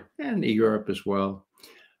 Britain, and Europe as well.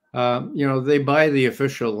 They buy the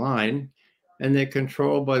official line, and they're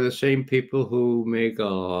controlled by the same people who make a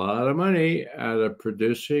lot of money out of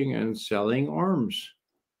producing and selling arms.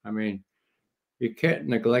 I mean, you can't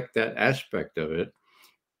neglect that aspect of it.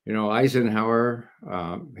 Eisenhower,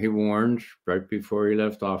 he warned right before he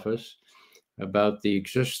left office about the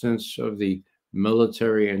existence of the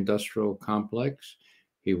military industrial complex.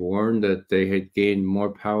 He warned that they had gained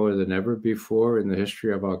more power than ever before in the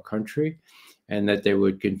history of our country, and that they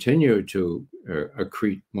would continue to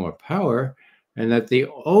accrete more power, and that the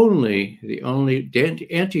only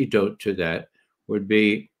antidote to that would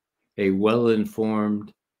be a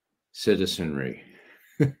well-informed citizenry.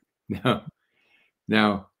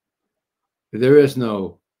 Now, there is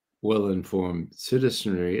no well-informed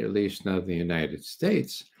citizenry, at least not in the United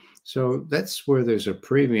States. So that's where there's a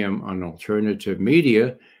premium on alternative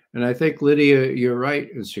media. And I think, Lydia, you're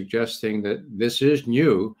right in suggesting that this is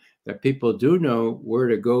new, that people do know where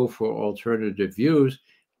to go for alternative views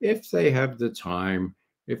if they have the time,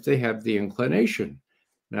 if they have the inclination.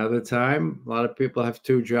 Now, the time, a lot of people have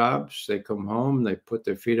two jobs. They come home, they put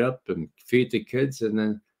their feet up and feed the kids, and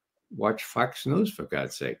then watch Fox News, for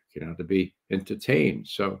God's sake, to be entertained.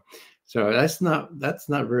 So that's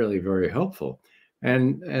not really very helpful.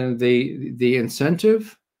 And the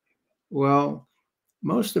incentive, well,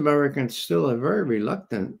 most Americans still are very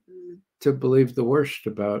reluctant to believe the worst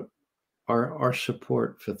about our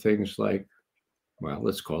support for things like, well,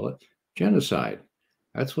 let's call it genocide.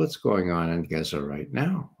 That's what's going on in Gaza right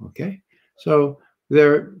now. Okay, so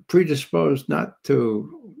they're predisposed not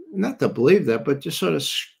to believe that, but just sort of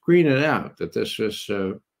screen it out that this is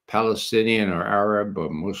Palestinian or Arab or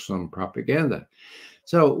Muslim propaganda.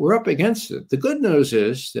 So we're up against it. The good news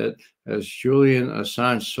is that, as Julian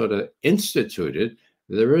Assange sort of instituted,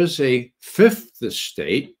 there is a fifth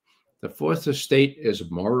estate. The fourth estate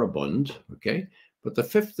is moribund, okay? But the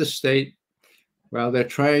fifth estate, well, they're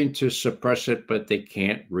trying to suppress it, but they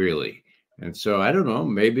can't really. And so I don't know,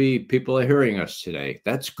 maybe people are hearing us today.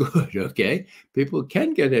 That's good, okay? People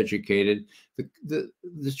can get educated. The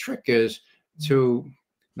trick is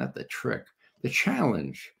not the trick, the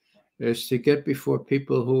challenge is to get before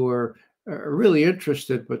people who are really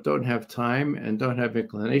interested but don't have time and don't have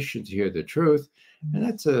inclination to hear the truth. And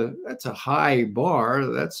that's a high bar.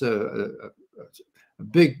 That's a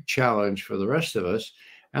big challenge for the rest of us.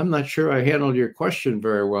 I'm not sure I handled your question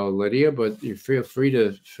very well, Lydia, but you feel free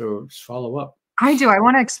to follow up. I do. I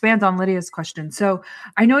want to expand on Lydia's question. So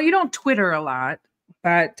I know you don't Twitter a lot,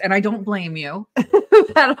 and I don't blame you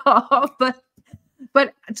at all, but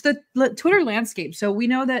it's the Twitter landscape. So we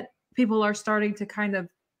know that people are starting to kind of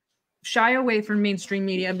shy away from mainstream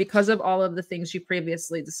media because of all of the things you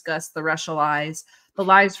previously discussed, the Russia lies, the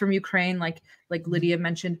lies from Ukraine, like Lydia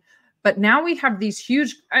mentioned. But now we have these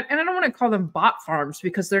huge, and I don't want to call them bot farms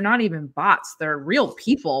because they're not even bots. They're real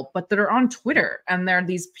people, but that are on Twitter, and they're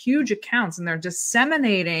these huge accounts, and they're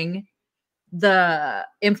disseminating the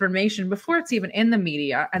information before it's even in the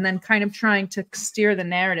media, and then kind of trying to steer the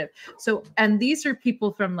narrative. So, and these are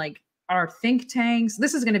people from like our think tanks.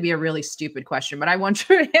 This is going to be a really stupid question, but I want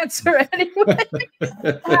you to answer anyway.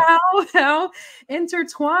 How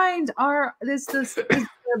intertwined are this the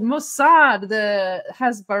Mossad, the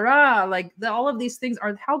Hezbollah, like all of these things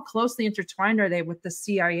how closely intertwined are they with the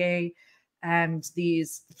CIA and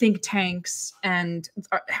these think tanks? And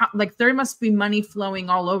there must be money flowing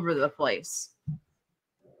all over the place.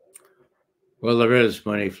 Well, there is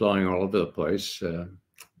money flowing all over the place. The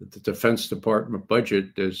Defense Department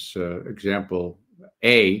budget is example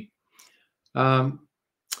A.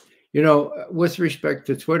 With respect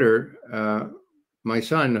to Twitter, my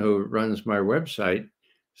son, who runs my website,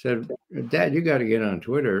 said, Dad, you got to get on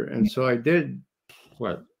Twitter. And so I did,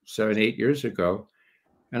 7, 8 years ago.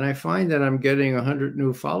 And I find that I'm getting 100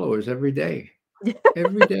 new followers every day,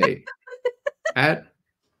 at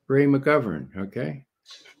Ray McGovern. Okay.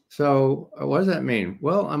 So what does that mean?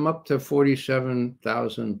 Well, I'm up to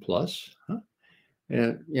 47,000 plus. Huh?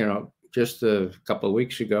 And, just a couple of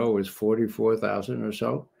weeks ago it was 44,000 or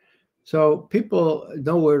so. So people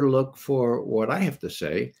know where to look for what I have to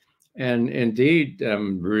say. And indeed,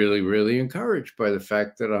 I'm really, really encouraged by the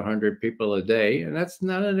fact that 100 people a day, and that's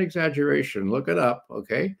not an exaggeration, look it up,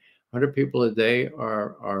 okay? 100 people a day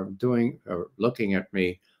are looking at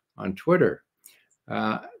me on Twitter.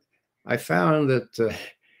 I found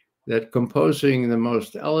that composing the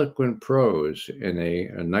most eloquent prose in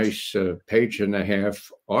a nice page and a half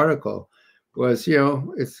article was,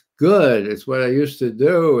 it's good. It's what I used to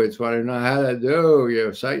do. It's what I know how to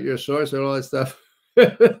do. Cite your source and all that stuff.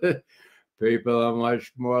 People are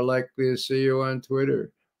much more likely to see you on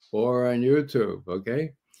Twitter or on YouTube.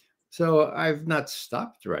 Okay. So I've not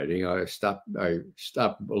stopped writing. I stop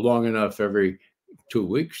long enough every 2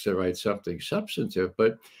 weeks to write something substantive.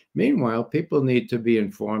 But meanwhile, people need to be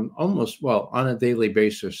informed on a daily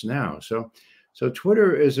basis now. So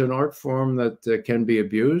Twitter is an art form that can be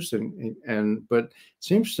abused, but it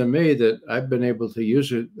seems to me that I've been able to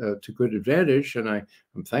use it to good advantage, and I'm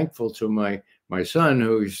thankful to my son,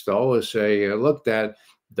 who used to always say, "Look, Dad,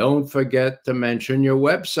 don't forget to mention your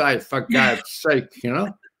website, for God's sake,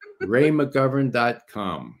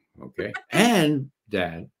 raymcgovern.com." Okay, and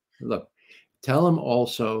Dad, look, tell him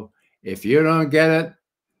also, if you don't get it,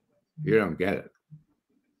 you don't get it.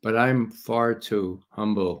 But I'm far too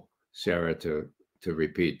humble, Sarah, to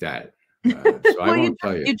repeat that. So I won't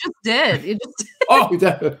tell you. You just did. You just. Oh, your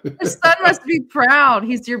son must be proud.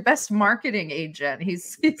 He's your best marketing agent.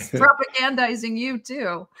 He's propagandizing you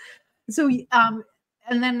too. So, and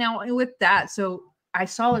then now with that, so I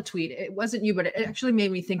saw a tweet. It wasn't you, but it actually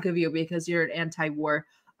made me think of you because you're an anti-war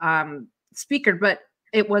speaker. But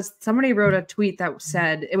it was somebody wrote a tweet that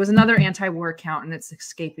said, it was another anti-war account, and it's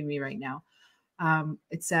escaping me right now.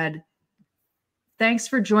 It said, "Thanks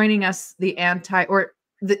for joining us, the anti-war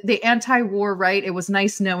right. It was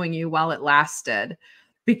nice knowing you while it lasted."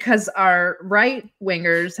 Because our right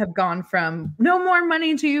wingers have gone from no more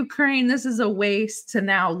money to Ukraine, this is a waste, to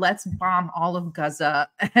now let's bomb all of Gaza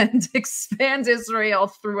and expand Israel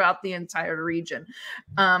throughout the entire region.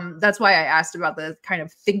 That's why I asked about the kind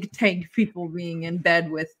of think tank people being in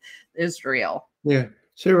bed with Israel. Yeah.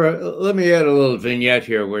 Sarah, let me add a little vignette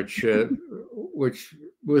here, which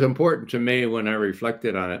was important to me when I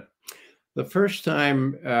reflected on it. The first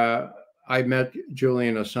time I met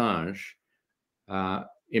Julian Assange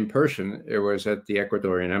in person, it was at the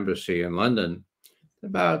Ecuadorian Embassy in London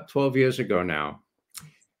about 12 years ago now.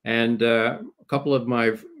 And a couple of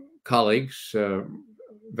my colleagues,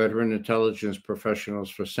 veteran intelligence professionals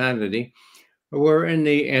for sanity, were in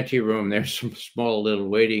the anteroom. There's some small little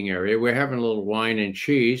waiting area. We're having a little wine and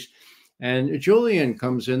cheese. And Julian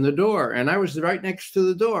comes in the door, and I was right next to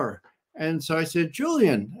the door. And so I said,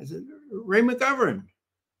 "Julian," I said, "Ray McGovern."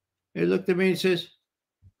 He looked at me and says,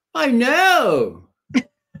 "I know."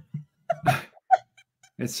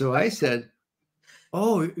 And so I said,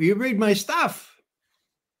 "Oh, you read my stuff?"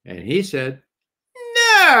 And he said,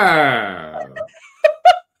 "No,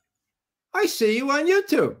 I see you on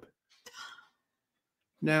YouTube."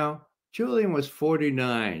 Now, Julian was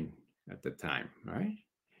 49 at the time, right?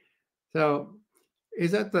 So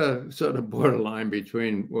he's at the sort of borderline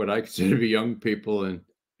between what I consider to be young people and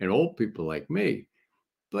old people like me.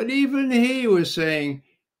 But even he was saying,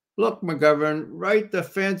 "Look, McGovern, write the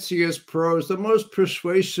fanciest prose, the most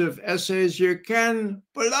persuasive essays you can,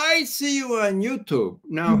 but I see you on YouTube."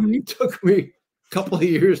 Now, It took me a couple of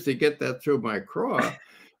years to get that through my craw,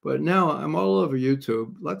 but now I'm all over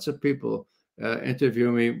YouTube. Lots of people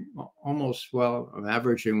interview me I'm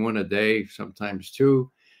averaging one a day, sometimes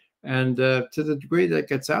two. And to the degree that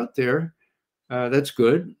gets out there, that's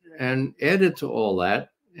good. And added to all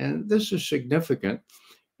that, and this is significant,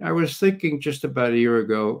 I was thinking just about a year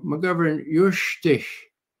ago, McGovern, your shtick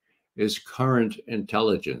is current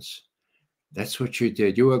intelligence. That's what you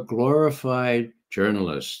did. You were a glorified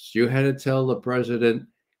journalist. You had to tell the president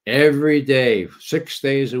every day, 6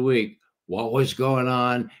 days a week, what was going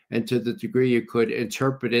on, and to the degree you could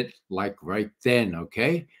interpret it like right then,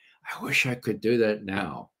 okay? I wish I could do that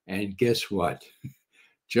now. And guess what?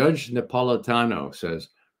 Judge Napolitano says,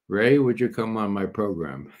 "Ray, would you come on my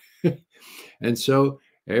program?" And so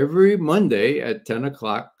every Monday at 10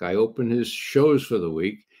 o'clock, I open his shows for the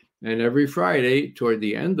week. And every Friday, toward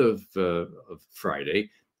the end of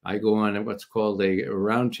Friday, I go on what's called a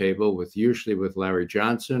roundtable usually with Larry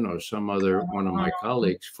Johnson or some other one of my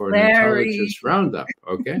colleagues for an intelligence roundup.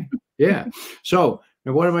 Okay. Yeah. So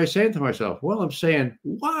and what am I saying to myself? Well, I'm saying,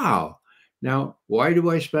 wow. Now, why do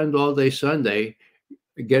I spend all day Sunday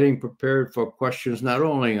getting prepared for questions not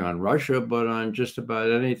only on Russia, but on just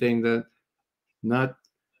about anything that not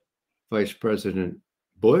Vice President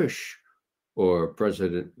Bush or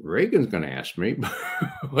President Reagan's going to ask me,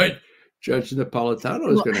 but Judge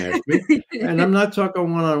Napolitano is going to ask me. And I'm not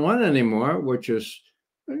talking one-on-one anymore, which is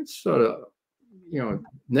it's sort of,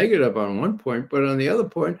 negative on one point, but on the other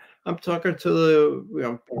point, I'm talking to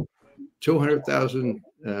the 200,000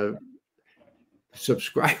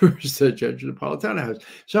 subscribers that Judge Napolitano has.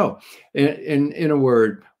 So, in a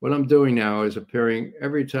word, what I'm doing now is appearing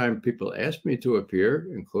every time people ask me to appear,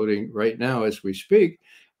 including right now as we speak,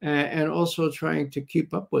 and also trying to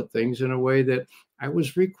keep up with things in a way that I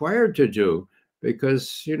was required to do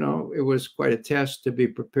because, it was quite a task to be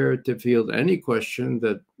prepared to field any question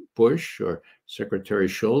that Bush or Secretary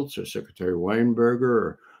Shultz or Secretary Weinberger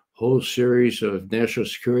or whole series of national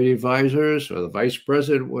security advisors or the vice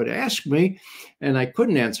president would ask me, and I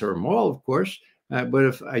couldn't answer them all, of course. But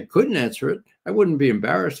if I couldn't answer it, I wouldn't be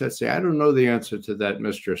embarrassed. I'd say, I don't know the answer to that,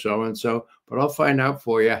 Mr. So-and-so, but I'll find out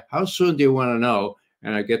for you. How soon do you want to know?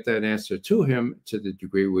 And I get that answer to him to the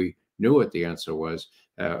degree we knew what the answer was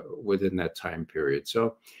within that time period.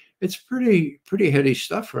 So it's pretty heady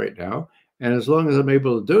stuff right now. And as long as I'm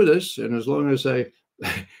able to do this, and as long as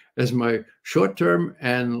as my short-term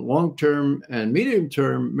and long-term and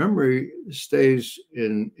medium-term memory stays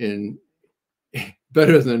in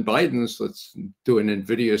better than Biden's, let's do an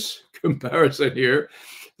invidious comparison here,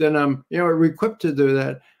 then I'm, equipped to do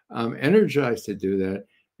that. I'm energized to do that.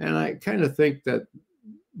 And I kind of think that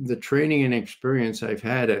the training and experience I've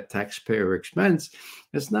had at taxpayer expense,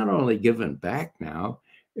 it's not only given back now,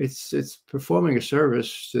 it's performing a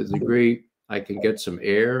service to the degree I can get some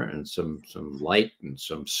air and some light and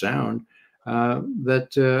some sound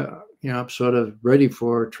that I'm sort of ready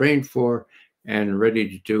for, trained for, and ready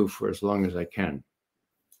to do for as long as I can.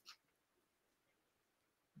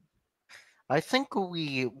 I think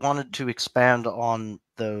we wanted to expand on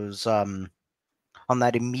those on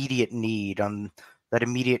that immediate need,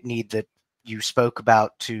 that you spoke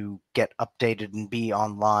about to get updated and be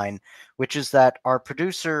online, which is that our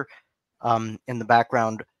producer in the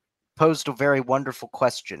background posed a very wonderful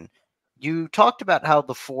question. You talked about how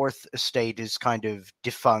the fourth estate is kind of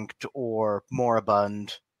defunct or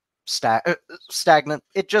moribund, stagnant.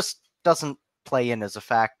 It just doesn't play in as a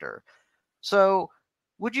factor. So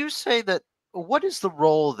would you say that what is the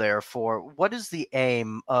role, therefore, what is the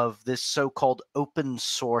aim of this so-called open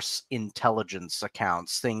source intelligence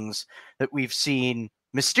accounts, things that we've seen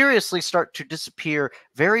mysteriously start to disappear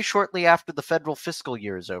very shortly after the federal fiscal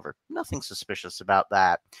year is over? Nothing suspicious about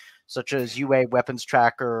that, such as UA Weapons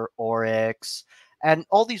Tracker, Oryx, and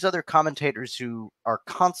all these other commentators who are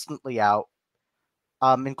constantly out,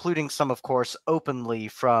 including some, of course, openly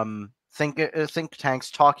from think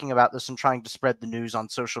tanks talking about this and trying to spread the news on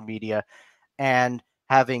social media, and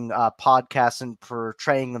having podcasts and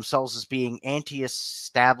portraying themselves as being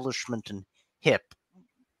anti-establishment and hip.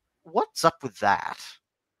 What's up with that?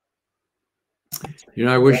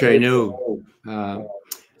 I wish I knew.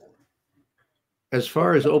 As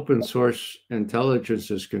far as open source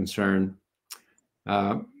intelligence is concerned,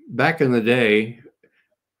 back in the day,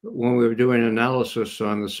 when we were doing analysis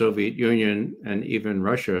on the Soviet Union and even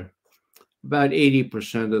Russia, about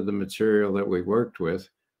 80% of the material that we worked with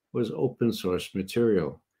was open source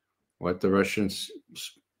material. What the Russian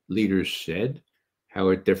leaders said, how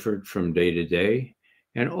it differed from day to day,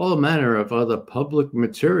 and all manner of other public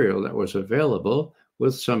material that was available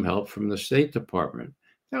with some help from the State Department.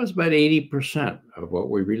 That was about 80% of what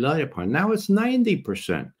we relied upon. Now it's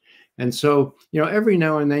 90%. And so, every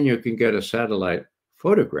now and then you can get a satellite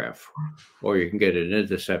photograph or you can get an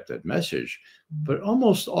intercepted message. But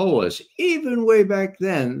almost always, even way back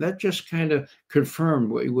then, that just kind of confirmed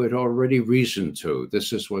what you had already reasoned to.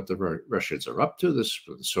 This is what the Russians are up to. This is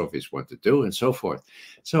what the Soviets want to do, and so forth.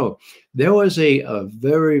 So there was a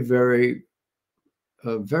very, very,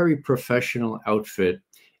 very professional outfit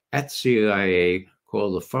at CIA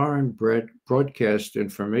called the Foreign Broadcast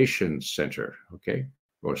Information Center,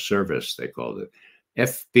 or service, they called it.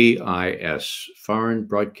 FBIS, Foreign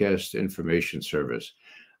Broadcast Information Service.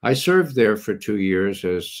 I served there for 2 years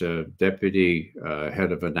as deputy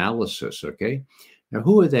head of analysis, Now,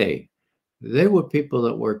 who are they? They were people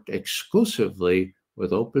that worked exclusively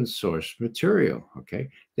with open source material. Okay.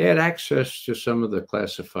 They had access to some of the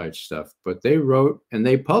classified stuff, but they wrote and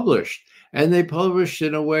they published. And they published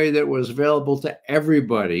in a way that was available to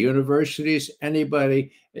everybody, universities,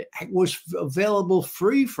 anybody. It was available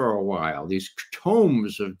free for a while, these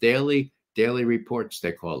tomes of daily reports,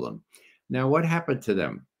 they call them. Now, what happened to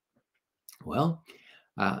them? Well,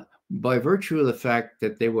 by virtue of the fact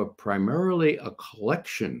that they were primarily a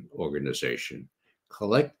collection organization,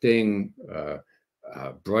 collecting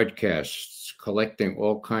broadcasts, collecting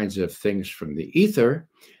all kinds of things from the ether,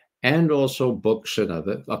 and also books and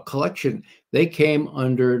a collection. They came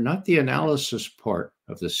under not the analysis part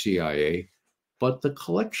of the CIA, but the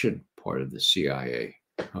collection part of the CIA.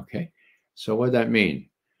 Okay. So what did that mean?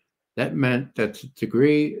 That meant that to the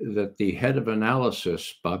degree that the head of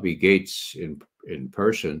analysis, Bobby Gates in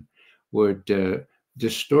person, would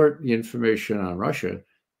distort the information on Russia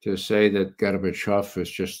to say that Gorbachev is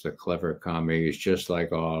just a clever commie. He's just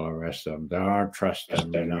like all the rest of them. Don't trust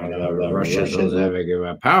them. You know, the Russians will never give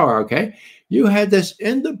up power. Okay. You had this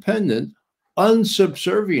independent,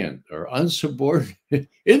 unsubservient or unsubordinate,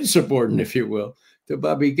 insubordinate, if you will, to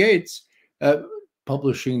Bobby Gates,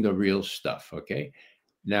 publishing the real stuff. Okay.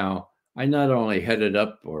 Now, I not only headed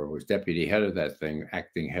up or was deputy head of that thing,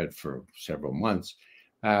 acting head for several months,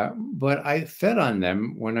 but I fed on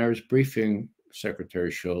them when I was briefing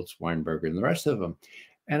Secretary Schultz, Weinberger, and the rest of them.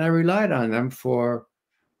 And I relied on them for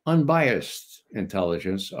unbiased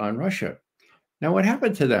intelligence on Russia. Now, what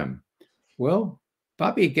happened to them? Well,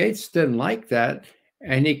 Bobby Gates didn't like that,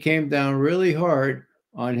 and he came down really hard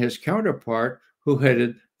on his counterpart who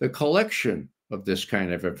headed the collection of this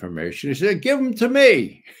kind of information. He said, give them to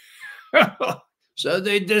me. So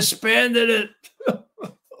they disbanded it.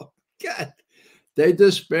 God, they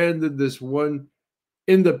disbanded this one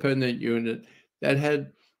independent unit that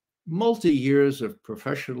had multi-years of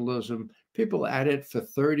professionalism, people at it for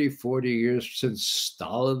 30, 40 years since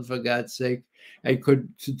Stalin, for God's sake, and could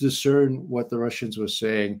discern what the Russians were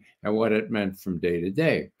saying and what it meant from day to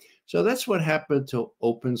day. So that's what happened to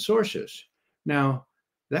open sources. Now,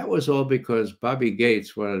 that was all because Bobby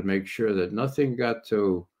Gates wanted to make sure that nothing got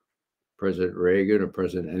to President Reagan or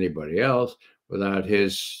President anybody else without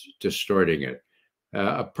his distorting it.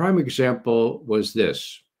 A prime example was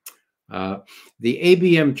this. The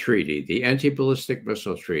ABM Treaty, the Anti-Ballistic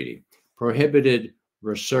Missile Treaty, prohibited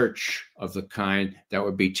research of the kind that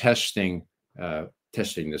would be testing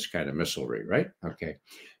this kind of missilery, right? Okay.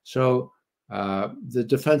 So the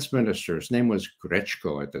defense minister, his name was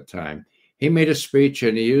Grechko at the time, he made a speech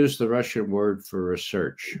and he used the Russian word for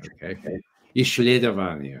research, okay?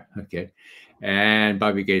 Исследование, okay? And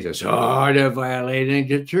Bobby Gates says, oh, they're violating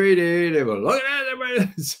the treaty. They were looking at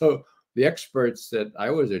it. So the experts that I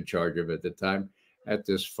was in charge of at the time at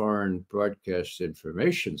this Foreign Broadcast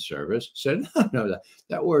Information Service said, no,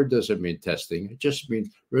 that word doesn't mean testing. It just means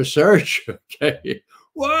research. Okay.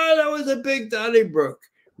 Well, that was a big Donnybrook.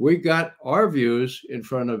 We got our views in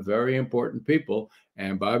front of very important people,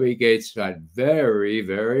 and Bobby Gates got very,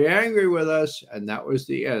 very angry with us. And that was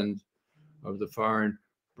the end of the Foreign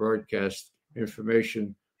Broadcast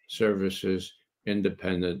Information Services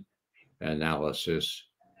Independent Analysis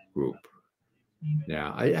Group.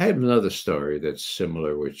 Now, I have another story that's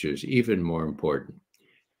similar, which is even more important.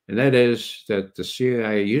 And that is that the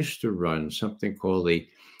CIA used to run something called the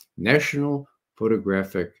National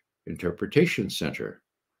Photographic Interpretation Center,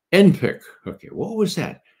 NPIC. Okay, what was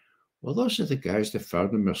that? Well, those are the guys that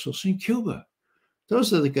found the missiles in Cuba.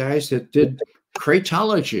 Those are the guys that did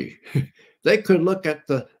cratology. They could look at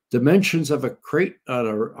the dimensions of a crate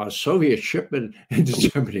on a Soviet ship and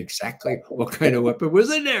determine exactly what kind of weapon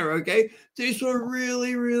was in there, okay? These were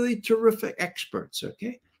really, really terrific experts,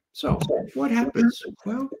 okay? So what happens?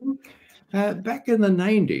 Well, back in the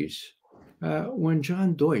 90s, when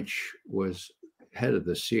John Deutsch was head of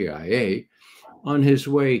the CIA, on his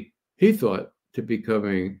way, he thought, to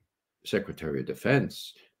becoming Secretary of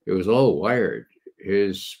Defense, it was all wired.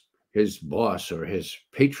 His boss or his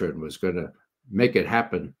patron was going to make it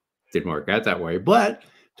happen. Didn't work out that way. But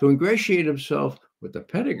to ingratiate himself with the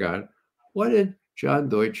Pentagon, what did John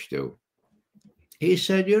Deutsch do? He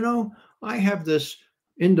said, I have this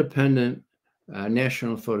independent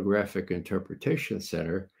National Photographic Interpretation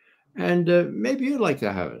Center, and maybe you'd like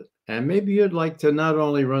to have it. And maybe you'd like to not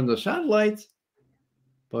only run the satellites,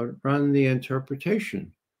 but run the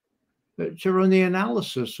interpretation, to run the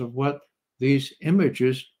analysis of what these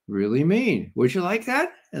images really mean. Would you like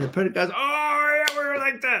that? And the Pentagon, oh, yeah, we're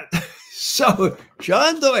like that. So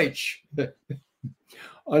John Deutsch,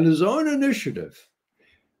 on his own initiative,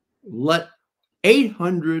 let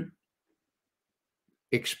 800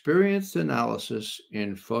 experienced analysis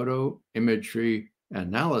in photo imagery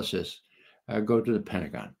analysis go to the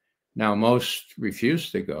Pentagon. Now, most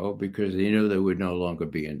refused to go because they knew they would no longer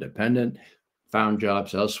be independent, found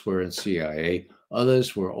jobs elsewhere in CIA.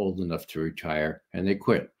 Others were old enough to retire, and they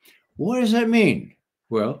quit. What does that mean?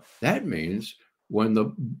 Well, that means when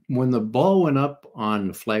the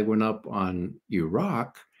flag went up on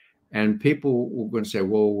Iraq, and people were going to say,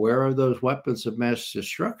 well, where are those weapons of mass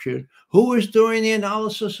destruction? Who was doing the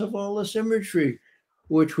analysis of all this imagery,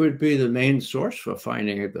 which would be the main source for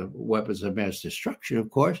finding the weapons of mass destruction, of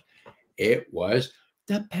course? It was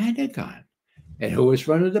the Pentagon. And who was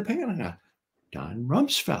running the Pentagon? Don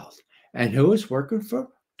Rumsfeld. And who was working for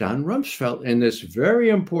Don Rumsfeld in this very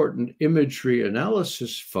important imagery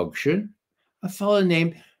analysis function? A fellow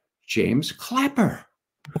named James Clapper.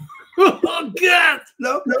 Oh God!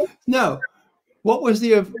 No. What was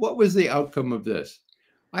the outcome of this?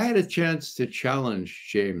 I had a chance to challenge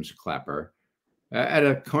James Clapper at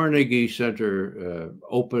a Carnegie Center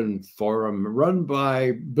open forum run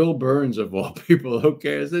by Bill Burns, of all people.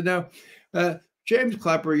 Okay, I said, now, James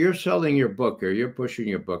Clapper, you're selling your book, or you're pushing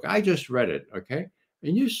your book. I just read it, okay?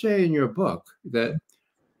 And you say in your book that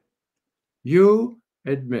you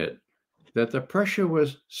admit that the pressure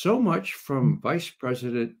was so much from Vice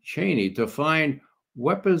President Cheney to find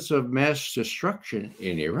weapons of mass destruction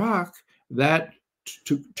in Iraq that,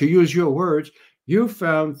 to use your words, you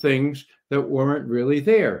found things that weren't really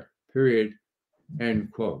there, period,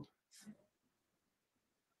 end quote.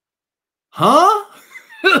 Huh?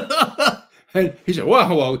 And he said,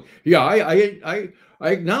 well, yeah, I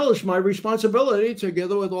acknowledge my responsibility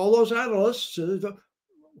together with all those analysts.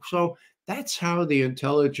 So that's how the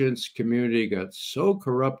intelligence community got so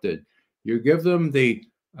corrupted. You give them the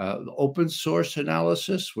open source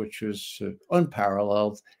analysis, which was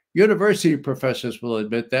unparalleled. University professors will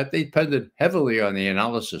admit that they depended heavily on the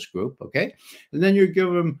analysis group, okay? And then you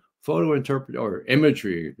give them photo or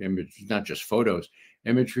imagery, not just photos,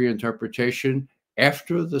 imagery interpretation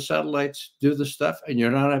after the satellites do the stuff, and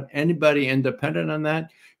you're not anybody independent on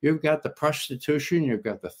that. You've got the prostitution, you've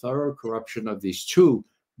got the thorough corruption of these two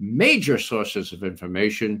major sources of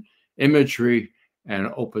information, imagery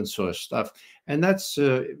and open source stuff. And that's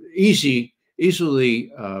easily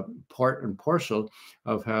part and parcel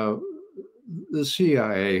of how the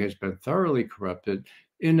CIA has been thoroughly corrupted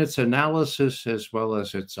in its analysis as well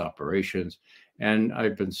as its operations. And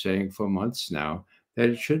I've been saying for months now that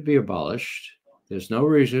it should be abolished. There's no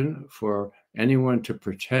reason for anyone to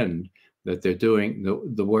pretend that they're doing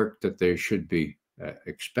the work that they should be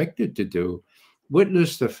expected to do.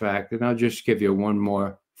 Witness the fact, and I'll just give you one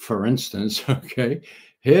more, for instance, okay?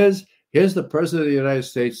 Here's the president of the United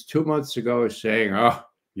States 2 months ago saying, oh,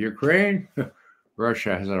 Ukraine,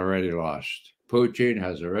 Russia has already lost. Putin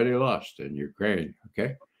has already lost in Ukraine,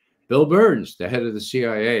 okay? Bill Burns, the head of the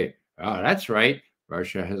CIA, oh, that's right,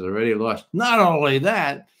 Russia has already lost. Not only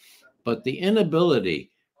that, but the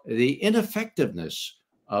inability, the ineffectiveness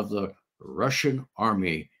of the Russian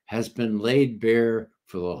army has been laid bare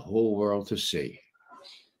for the whole world to see.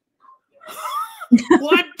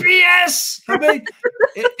 What BS? I mean,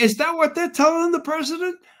 is that what they're telling the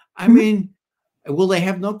president? I mean, will they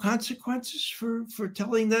have no consequences for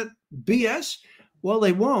telling that BS? Well,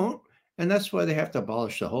 they won't. And that's why they have to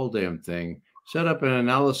abolish the whole damn thing, set up an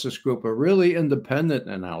analysis group, a really independent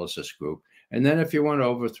analysis group. And then if you want to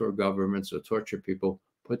overthrow governments or torture people,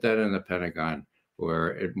 put that in the Pentagon where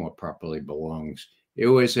it more properly belongs. It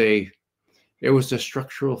was a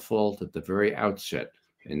structural fault at the very outset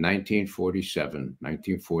in 1947,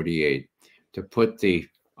 1948, to put the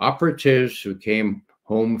operatives who came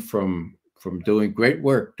home from doing great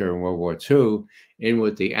work during World War II in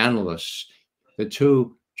with the analysts. The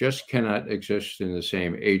two just cannot exist in the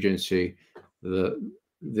same agency.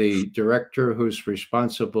 The director who's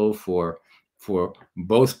responsible for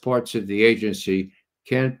both parts of the agency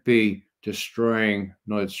can't be destroying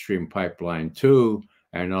Nord Stream Pipeline 2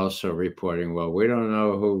 and also reporting, well, we don't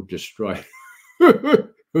know who destroyed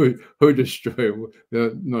who destroyed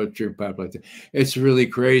the Nord Stream Pipeline 2. It's really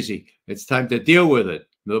crazy. It's time to deal with it,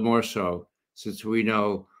 the more so since we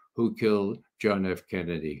know who killed John F.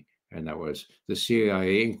 Kennedy, and that was the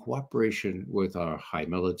CIA in cooperation with our high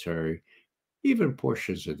military, even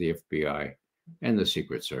portions of the FBI and the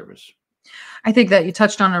Secret Service. I think that you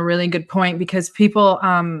touched on a really good point, because people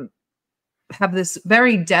have this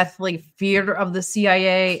very deathly fear of the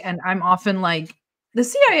CIA. And I'm often like, the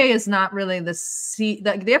CIA is not really the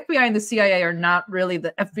FBI and the CIA are not really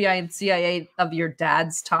the FBI and CIA of your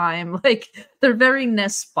dad's time. Like, they're very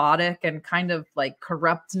despotic and kind of like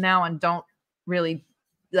corrupt now and don't really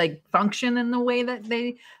like function in the way that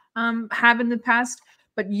they have in the past.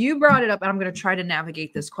 But you brought it up, and I'm going to try to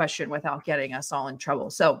navigate this question without getting us all in trouble.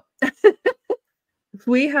 So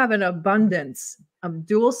we have an abundance of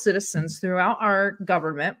dual citizens throughout our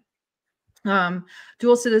government,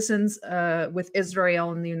 dual citizens with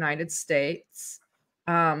Israel and the United States.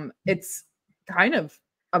 It's kind of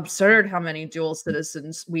absurd how many dual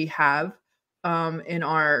citizens we have in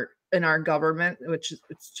our government, which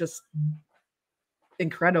it's just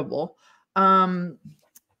incredible.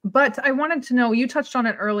 But I wanted to know, you touched on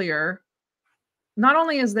it earlier. Not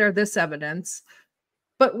only is there this evidence,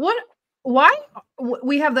 but why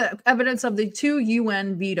we have the evidence of the 2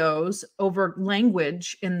 UN vetoes over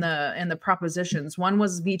language in the propositions. One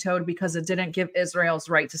was vetoed because it didn't give Israel's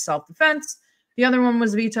right to self-defense. The other one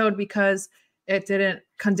was vetoed because it didn't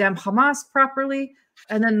condemn Hamas properly.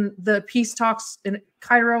 And then the peace talks in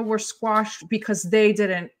Cairo were squashed because they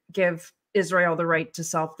didn't give Israel the right to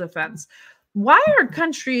self-defense. Why are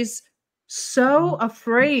countries so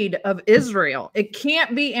afraid of Israel? It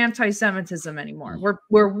can't be anti-Semitism anymore.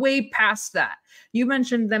 We're way past that. You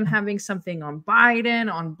mentioned them having something on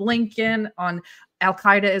Biden, on Blinken, on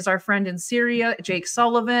Al-Qaeda is our friend in Syria, Jake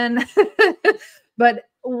Sullivan. But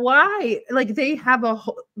why? Like, they have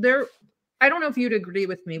I don't know if you'd agree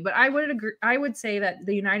with me, but I would agree. I would say that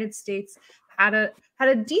the United States had a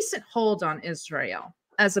decent hold on Israel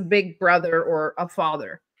as a big brother or a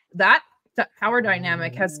father. That power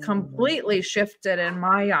dynamic has completely shifted in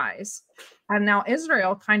my eyes. And now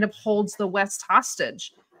Israel kind of holds the West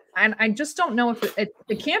hostage. And I just don't know if it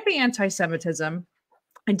can't be anti-Semitism.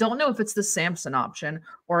 I don't know if it's the Samson option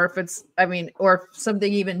or if it's, or if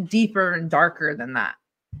something even deeper and darker than that.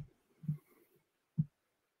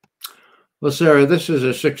 Well, Sarah, this is a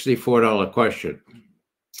 $64 question.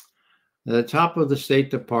 The top of the State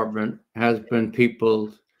Department has been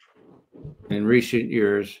peopled in recent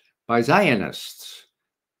years by Zionists.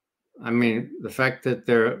 The fact that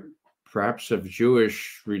they're perhaps of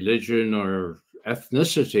Jewish religion or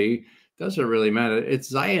ethnicity doesn't really matter. It's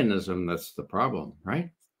Zionism that's the problem, right?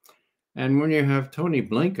 And when you have Tony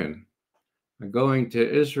Blinken going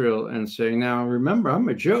to Israel and saying, now, remember, I'm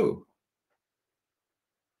a Jew.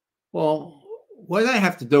 Well, what do I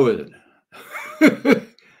have to do with it?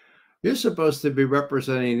 You're supposed to be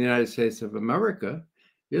representing the United States of America.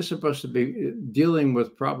 You're supposed to be dealing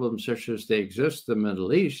with problems such as they exist in the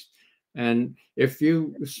Middle East. And if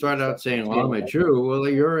you start out saying, well, I'm a Jew, well,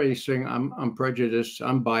 you're already saying I'm prejudiced,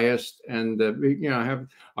 I'm biased, and I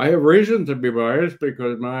have reason to be biased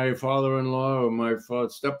because my father-in-law or my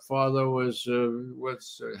stepfather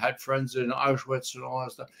had friends in Auschwitz and all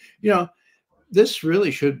that stuff. This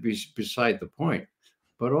really should be beside the point.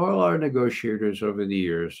 But all our negotiators over the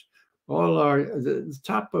years, the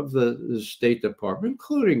top of the State Department,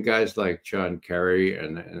 including guys like John Kerry,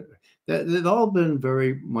 and they've all been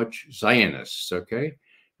very much Zionists, okay?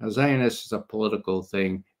 Now, Zionist is a political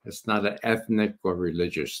thing. It's not an ethnic or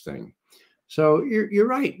religious thing. So you're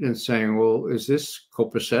right in saying, well, is this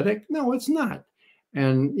copacetic? No, it's not.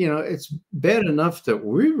 And, it's bad enough that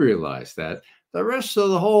we realize that. The rest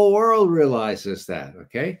of the whole world realizes that,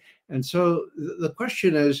 okay? And so the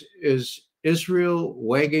question is Israel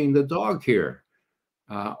wagging the dog here?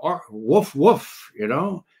 Or woof, woof,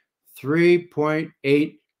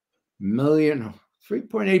 3.8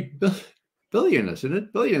 billion, isn't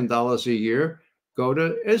it? $1 billion a year go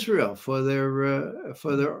to Israel for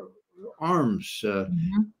their arms. A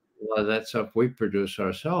lot of that stuff we produce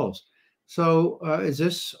ourselves. So is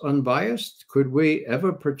this unbiased? Could we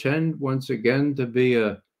ever pretend once again to be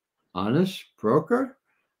a honest broker?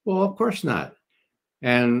 Well, of course not.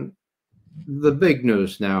 And the big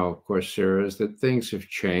news now, of course, Sarah, is that things have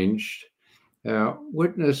changed.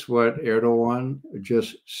 Witness what Erdogan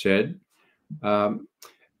just said.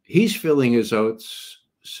 He's filling his oats.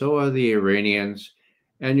 So are the Iranians.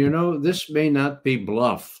 And, this may not be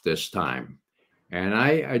bluff this time. And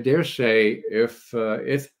I dare say if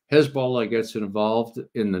Hezbollah gets involved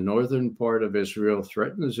in the northern part of Israel,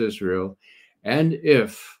 threatens Israel, and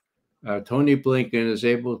if Tony Blinken is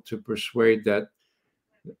able to persuade that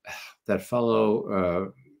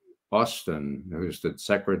fellow Austin, who's the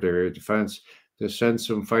Secretary of Defense, to send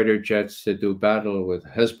some fighter jets to do battle with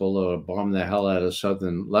Hezbollah or bomb the hell out of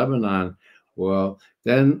southern Lebanon, well,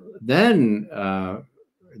 then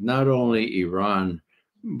not only Iran,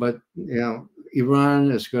 but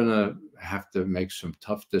Iran is going to have to make some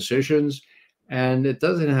tough decisions, and it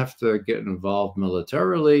doesn't have to get involved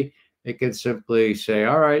militarily. It can simply say,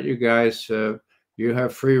 all right, you guys, you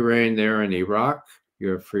have free reign there in Iraq.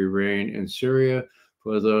 You have free reign in Syria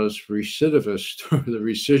for those recidivists or the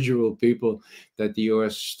residual people that the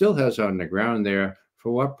U.S. still has on the ground there.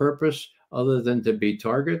 For what purpose? Other than to be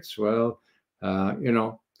targets? Well, You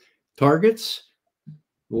know, targets.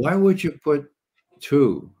 Why would you put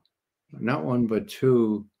two, not one, but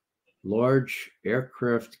two large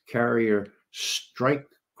aircraft carrier strike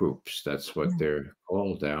groups? That's what they're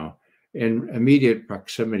called now, in immediate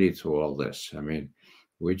proximity to all this. I mean,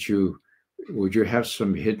 would you have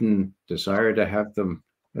some hidden desire to have them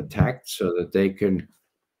attacked so that they can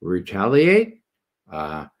retaliate?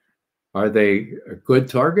 Are they good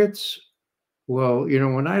targets? Well, you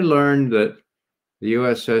know, when I learned that the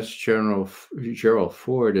USS Gerald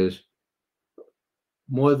Ford is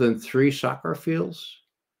more than 3 soccer fields,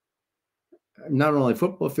 not only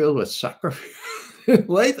football fields, but soccer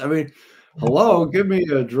fields. I mean, hello, give me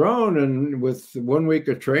a drone, and with 1 week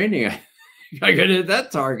of training, I can hit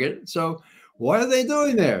that target. So what are they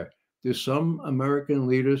doing there? Do some American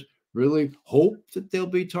leaders really hope that they'll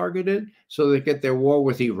be targeted so they get their war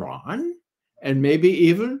with Iran and maybe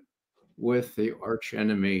even with the arch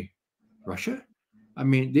enemy, Russia? I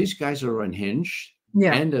mean, these guys are unhinged.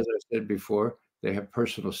 Yeah. And as I said before, they have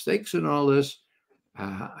personal stakes in all this.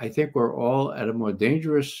 I think we're all at a more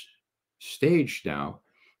dangerous stage now,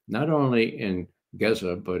 not only in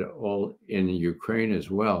Gaza, but all in Ukraine as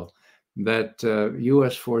well, that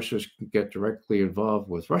U.S. forces can get directly involved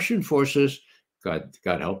with Russian forces. God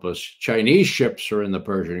help us, Chinese ships are in the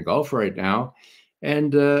Persian Gulf right now.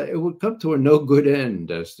 And it would come to a no good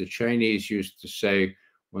end, as the Chinese used to say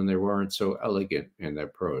when they weren't so elegant in their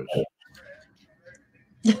prose.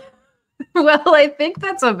 Well, I think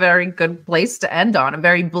that's a very good place to end on, a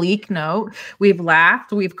very bleak note. We've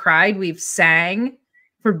laughed, we've cried, we've sang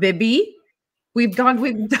for Bibi. We've done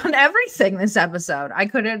everything this episode. I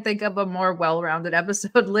couldn't think of a more well-rounded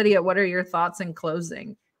episode. Lydia, what are your thoughts in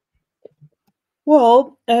closing?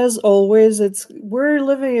 Well, as always, we're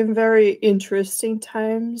living in very interesting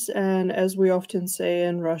times, and as we often say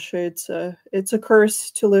in Russia, it's a curse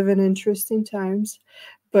to live in interesting times,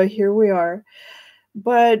 but here we are.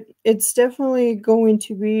 But it's definitely going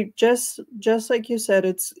to be just like you said,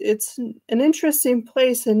 it's an interesting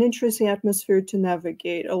place, an interesting atmosphere to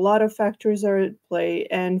navigate. A lot of factors are at play,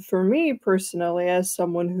 and for me personally, as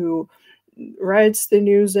someone who writes the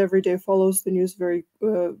news every day, follows the news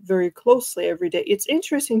very closely every day, it's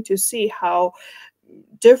interesting to see how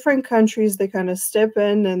different countries, they kind of step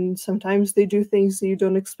in, and sometimes they do things that you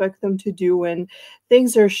don't expect them to do, and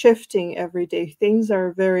things are shifting every day. Things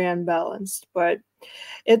are very unbalanced, but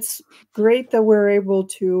it's great that we're able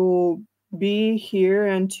to be here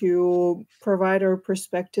and to provide our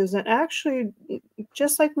perspectives, and actually,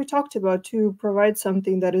 just like we talked about, to provide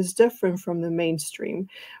something that is different from the mainstream,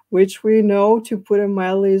 which we know, to put it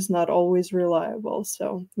mildly, is not always reliable.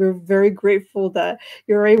 So we're very grateful that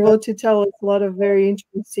you're able to tell us a lot of very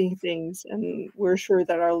interesting things, and we're sure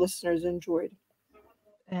that our listeners enjoyed.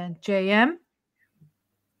 And JM?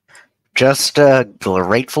 Just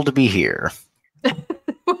grateful to be here.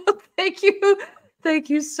 Well, thank you.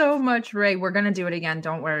 Thank you so much, Ray. We're going to do it again.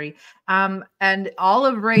 Don't worry. And all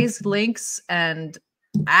of Ray's links and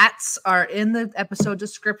ats are in the episode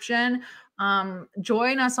description.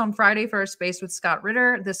 Join us on Friday for a space with Scott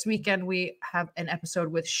Ritter. This weekend, we have an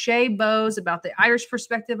episode with Shay Bowes about the Irish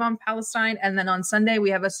perspective on Palestine. And then on Sunday,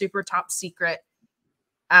 we have a super top secret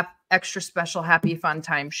extra special happy fun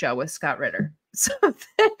time show with Scott Ritter. So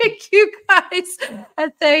thank you guys,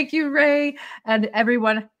 and thank you, Ray, and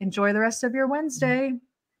everyone. Enjoy the rest of your Wednesday.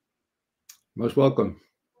 Most welcome.